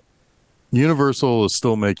sure. Universal is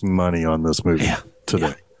still making money on this movie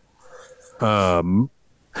today. Yeah.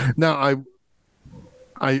 Now,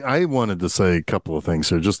 I wanted to say a couple of things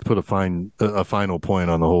here, just to put a final point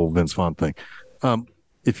on the whole Vince Vaughn thing.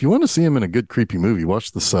 If you want to see him in a good creepy movie,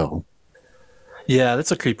 watch The Cell. Yeah,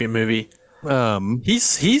 that's a creepy movie.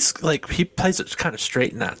 He's like, he plays it kind of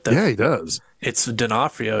straight in that, though. Yeah, he does. It's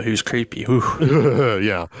D'Onofrio who's creepy.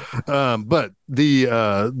 Yeah. But the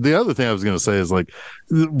other thing I was going to say is, like,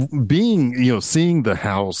 being, seeing the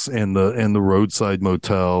house and the roadside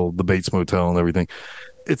motel, the Bates Motel and everything.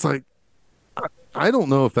 It's like, I don't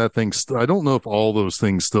know if I don't know if all those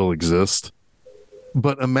things still exist,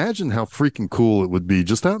 but imagine how freaking cool it would be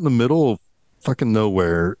just out in the middle of fucking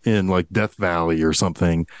nowhere in, like, Death Valley or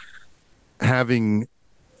something, having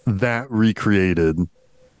that recreated.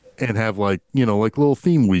 And have, like, like little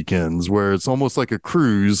theme weekends where it's almost like a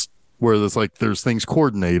cruise where there's things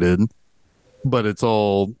coordinated, but it's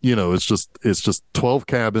all, it's just 12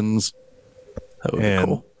 cabins. That would be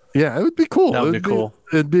cool. Yeah, it would be cool. That would be cool.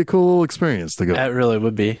 It'd be a cool experience to go. It really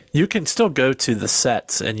would be. You can still go to the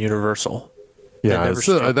sets in Universal. Yeah,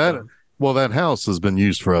 that house has been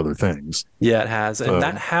used for other things. Yeah, it has. And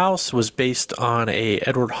that house was based on a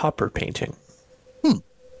Edward Hopper painting.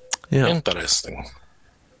 Yeah. Interesting.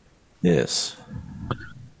 Yes.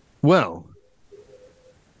 Well,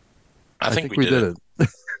 I think we did it.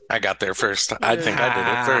 I got there first. I think I did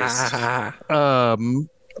it first.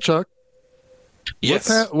 Chuck?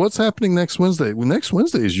 Yes. What's happening next Wednesday? Well, next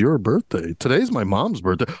Wednesday is your birthday. Today's my mom's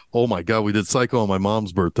birthday. Oh my God, we did Psycho on my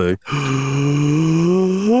mom's birthday.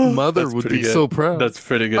 Mother would be so proud. That's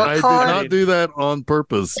pretty good. I did not do that on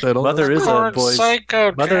purpose at all. Mother is a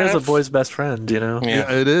boy's best friend,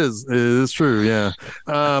 Yeah, it is. It is true, yeah.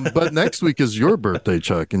 But next week is your birthday,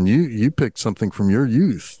 Chuck, and you picked something from your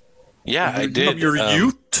youth. Yeah, I did. Of your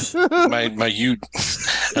ute? My ute.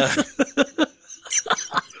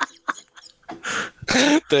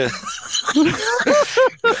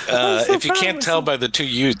 If you can't tell by the two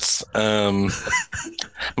utes,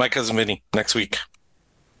 My Cousin Vinny next week.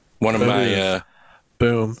 One of my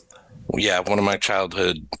boom. Yeah, one of my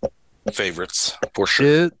childhood favorites for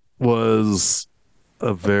sure. It was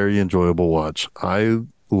a very enjoyable watch. I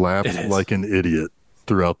laughed like an idiot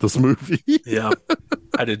throughout this movie. Yeah,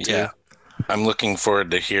 I did too. Yeah. I'm looking forward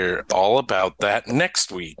to hear all about that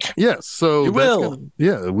next week. Yes, so you will.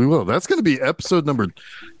 We will. That's going to be episode number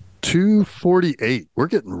 248. We're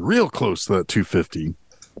getting real close to that 250.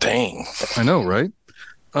 Dang. I know, right?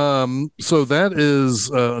 So that is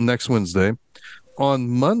next Wednesday. On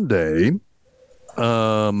Monday,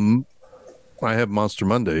 I have Monster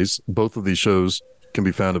Mondays. Both of these shows can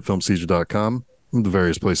be found at filmseizure.com, the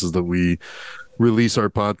various places that we release our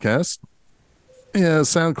podcast. Yeah,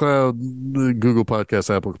 SoundCloud, the Google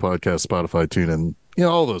Podcast, Apple Podcast, Spotify, TuneIn,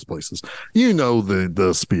 all those places.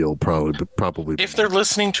 The spiel probably. If they're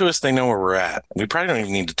listening to us, they know where we're at. We probably don't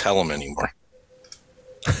even need to tell them anymore.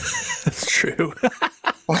 That's true.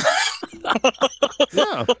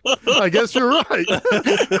 Yeah, I guess you're right.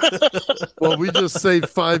 Well, we just saved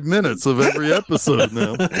 5 minutes of every episode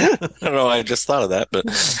now. I don't know. I just thought of that, but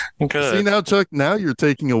good. See now, Chuck, now you're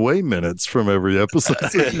taking away minutes from every episode.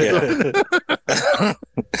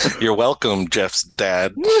 You're welcome, Jeff's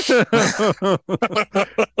dad.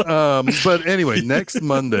 But anyway, next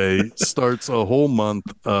Monday starts a whole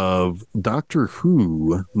month of Doctor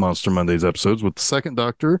Who Monster Mondays episodes with the second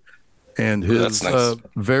Doctor and his nice.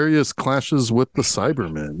 Various clashes with the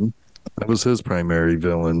Cybermen. That was his primary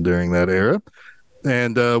villain during that era.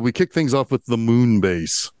 And we kick things off with the Moon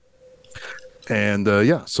Base. And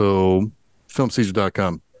so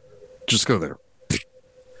filmseizure.com. Just go there.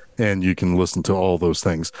 And you can listen to all those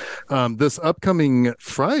things. This upcoming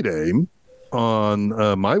Friday on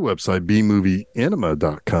my website,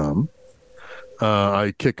 bmovieanima.com,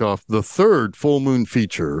 I kick off the third Full Moon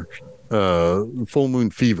Fever, for Full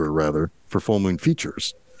Moon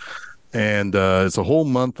Features. And it's a whole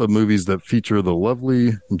month of movies that feature the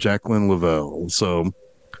lovely Jacqueline Lavelle. So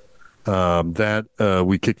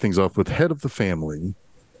we kick things off with Head of the Family,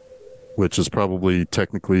 which is probably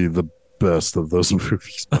technically the best of those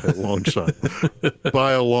movies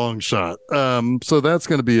by a long shot. So that's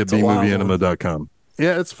going to be at bmovieanima.com.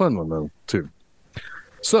 Yeah, it's a fun one though too.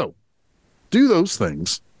 So do those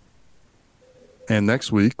things, and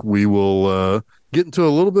next week we will get into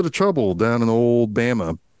a little bit of trouble down in old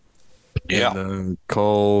Bama. Yeah, and,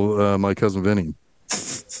 call My Cousin Vinny.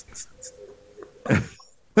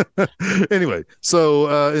 Anyway,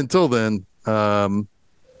 so until then, I'm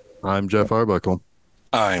Jeff Arbuckle.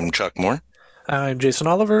 I'm Chuck Moore. I'm Jason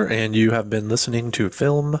Oliver, and you have been listening to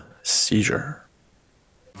Film Seizure.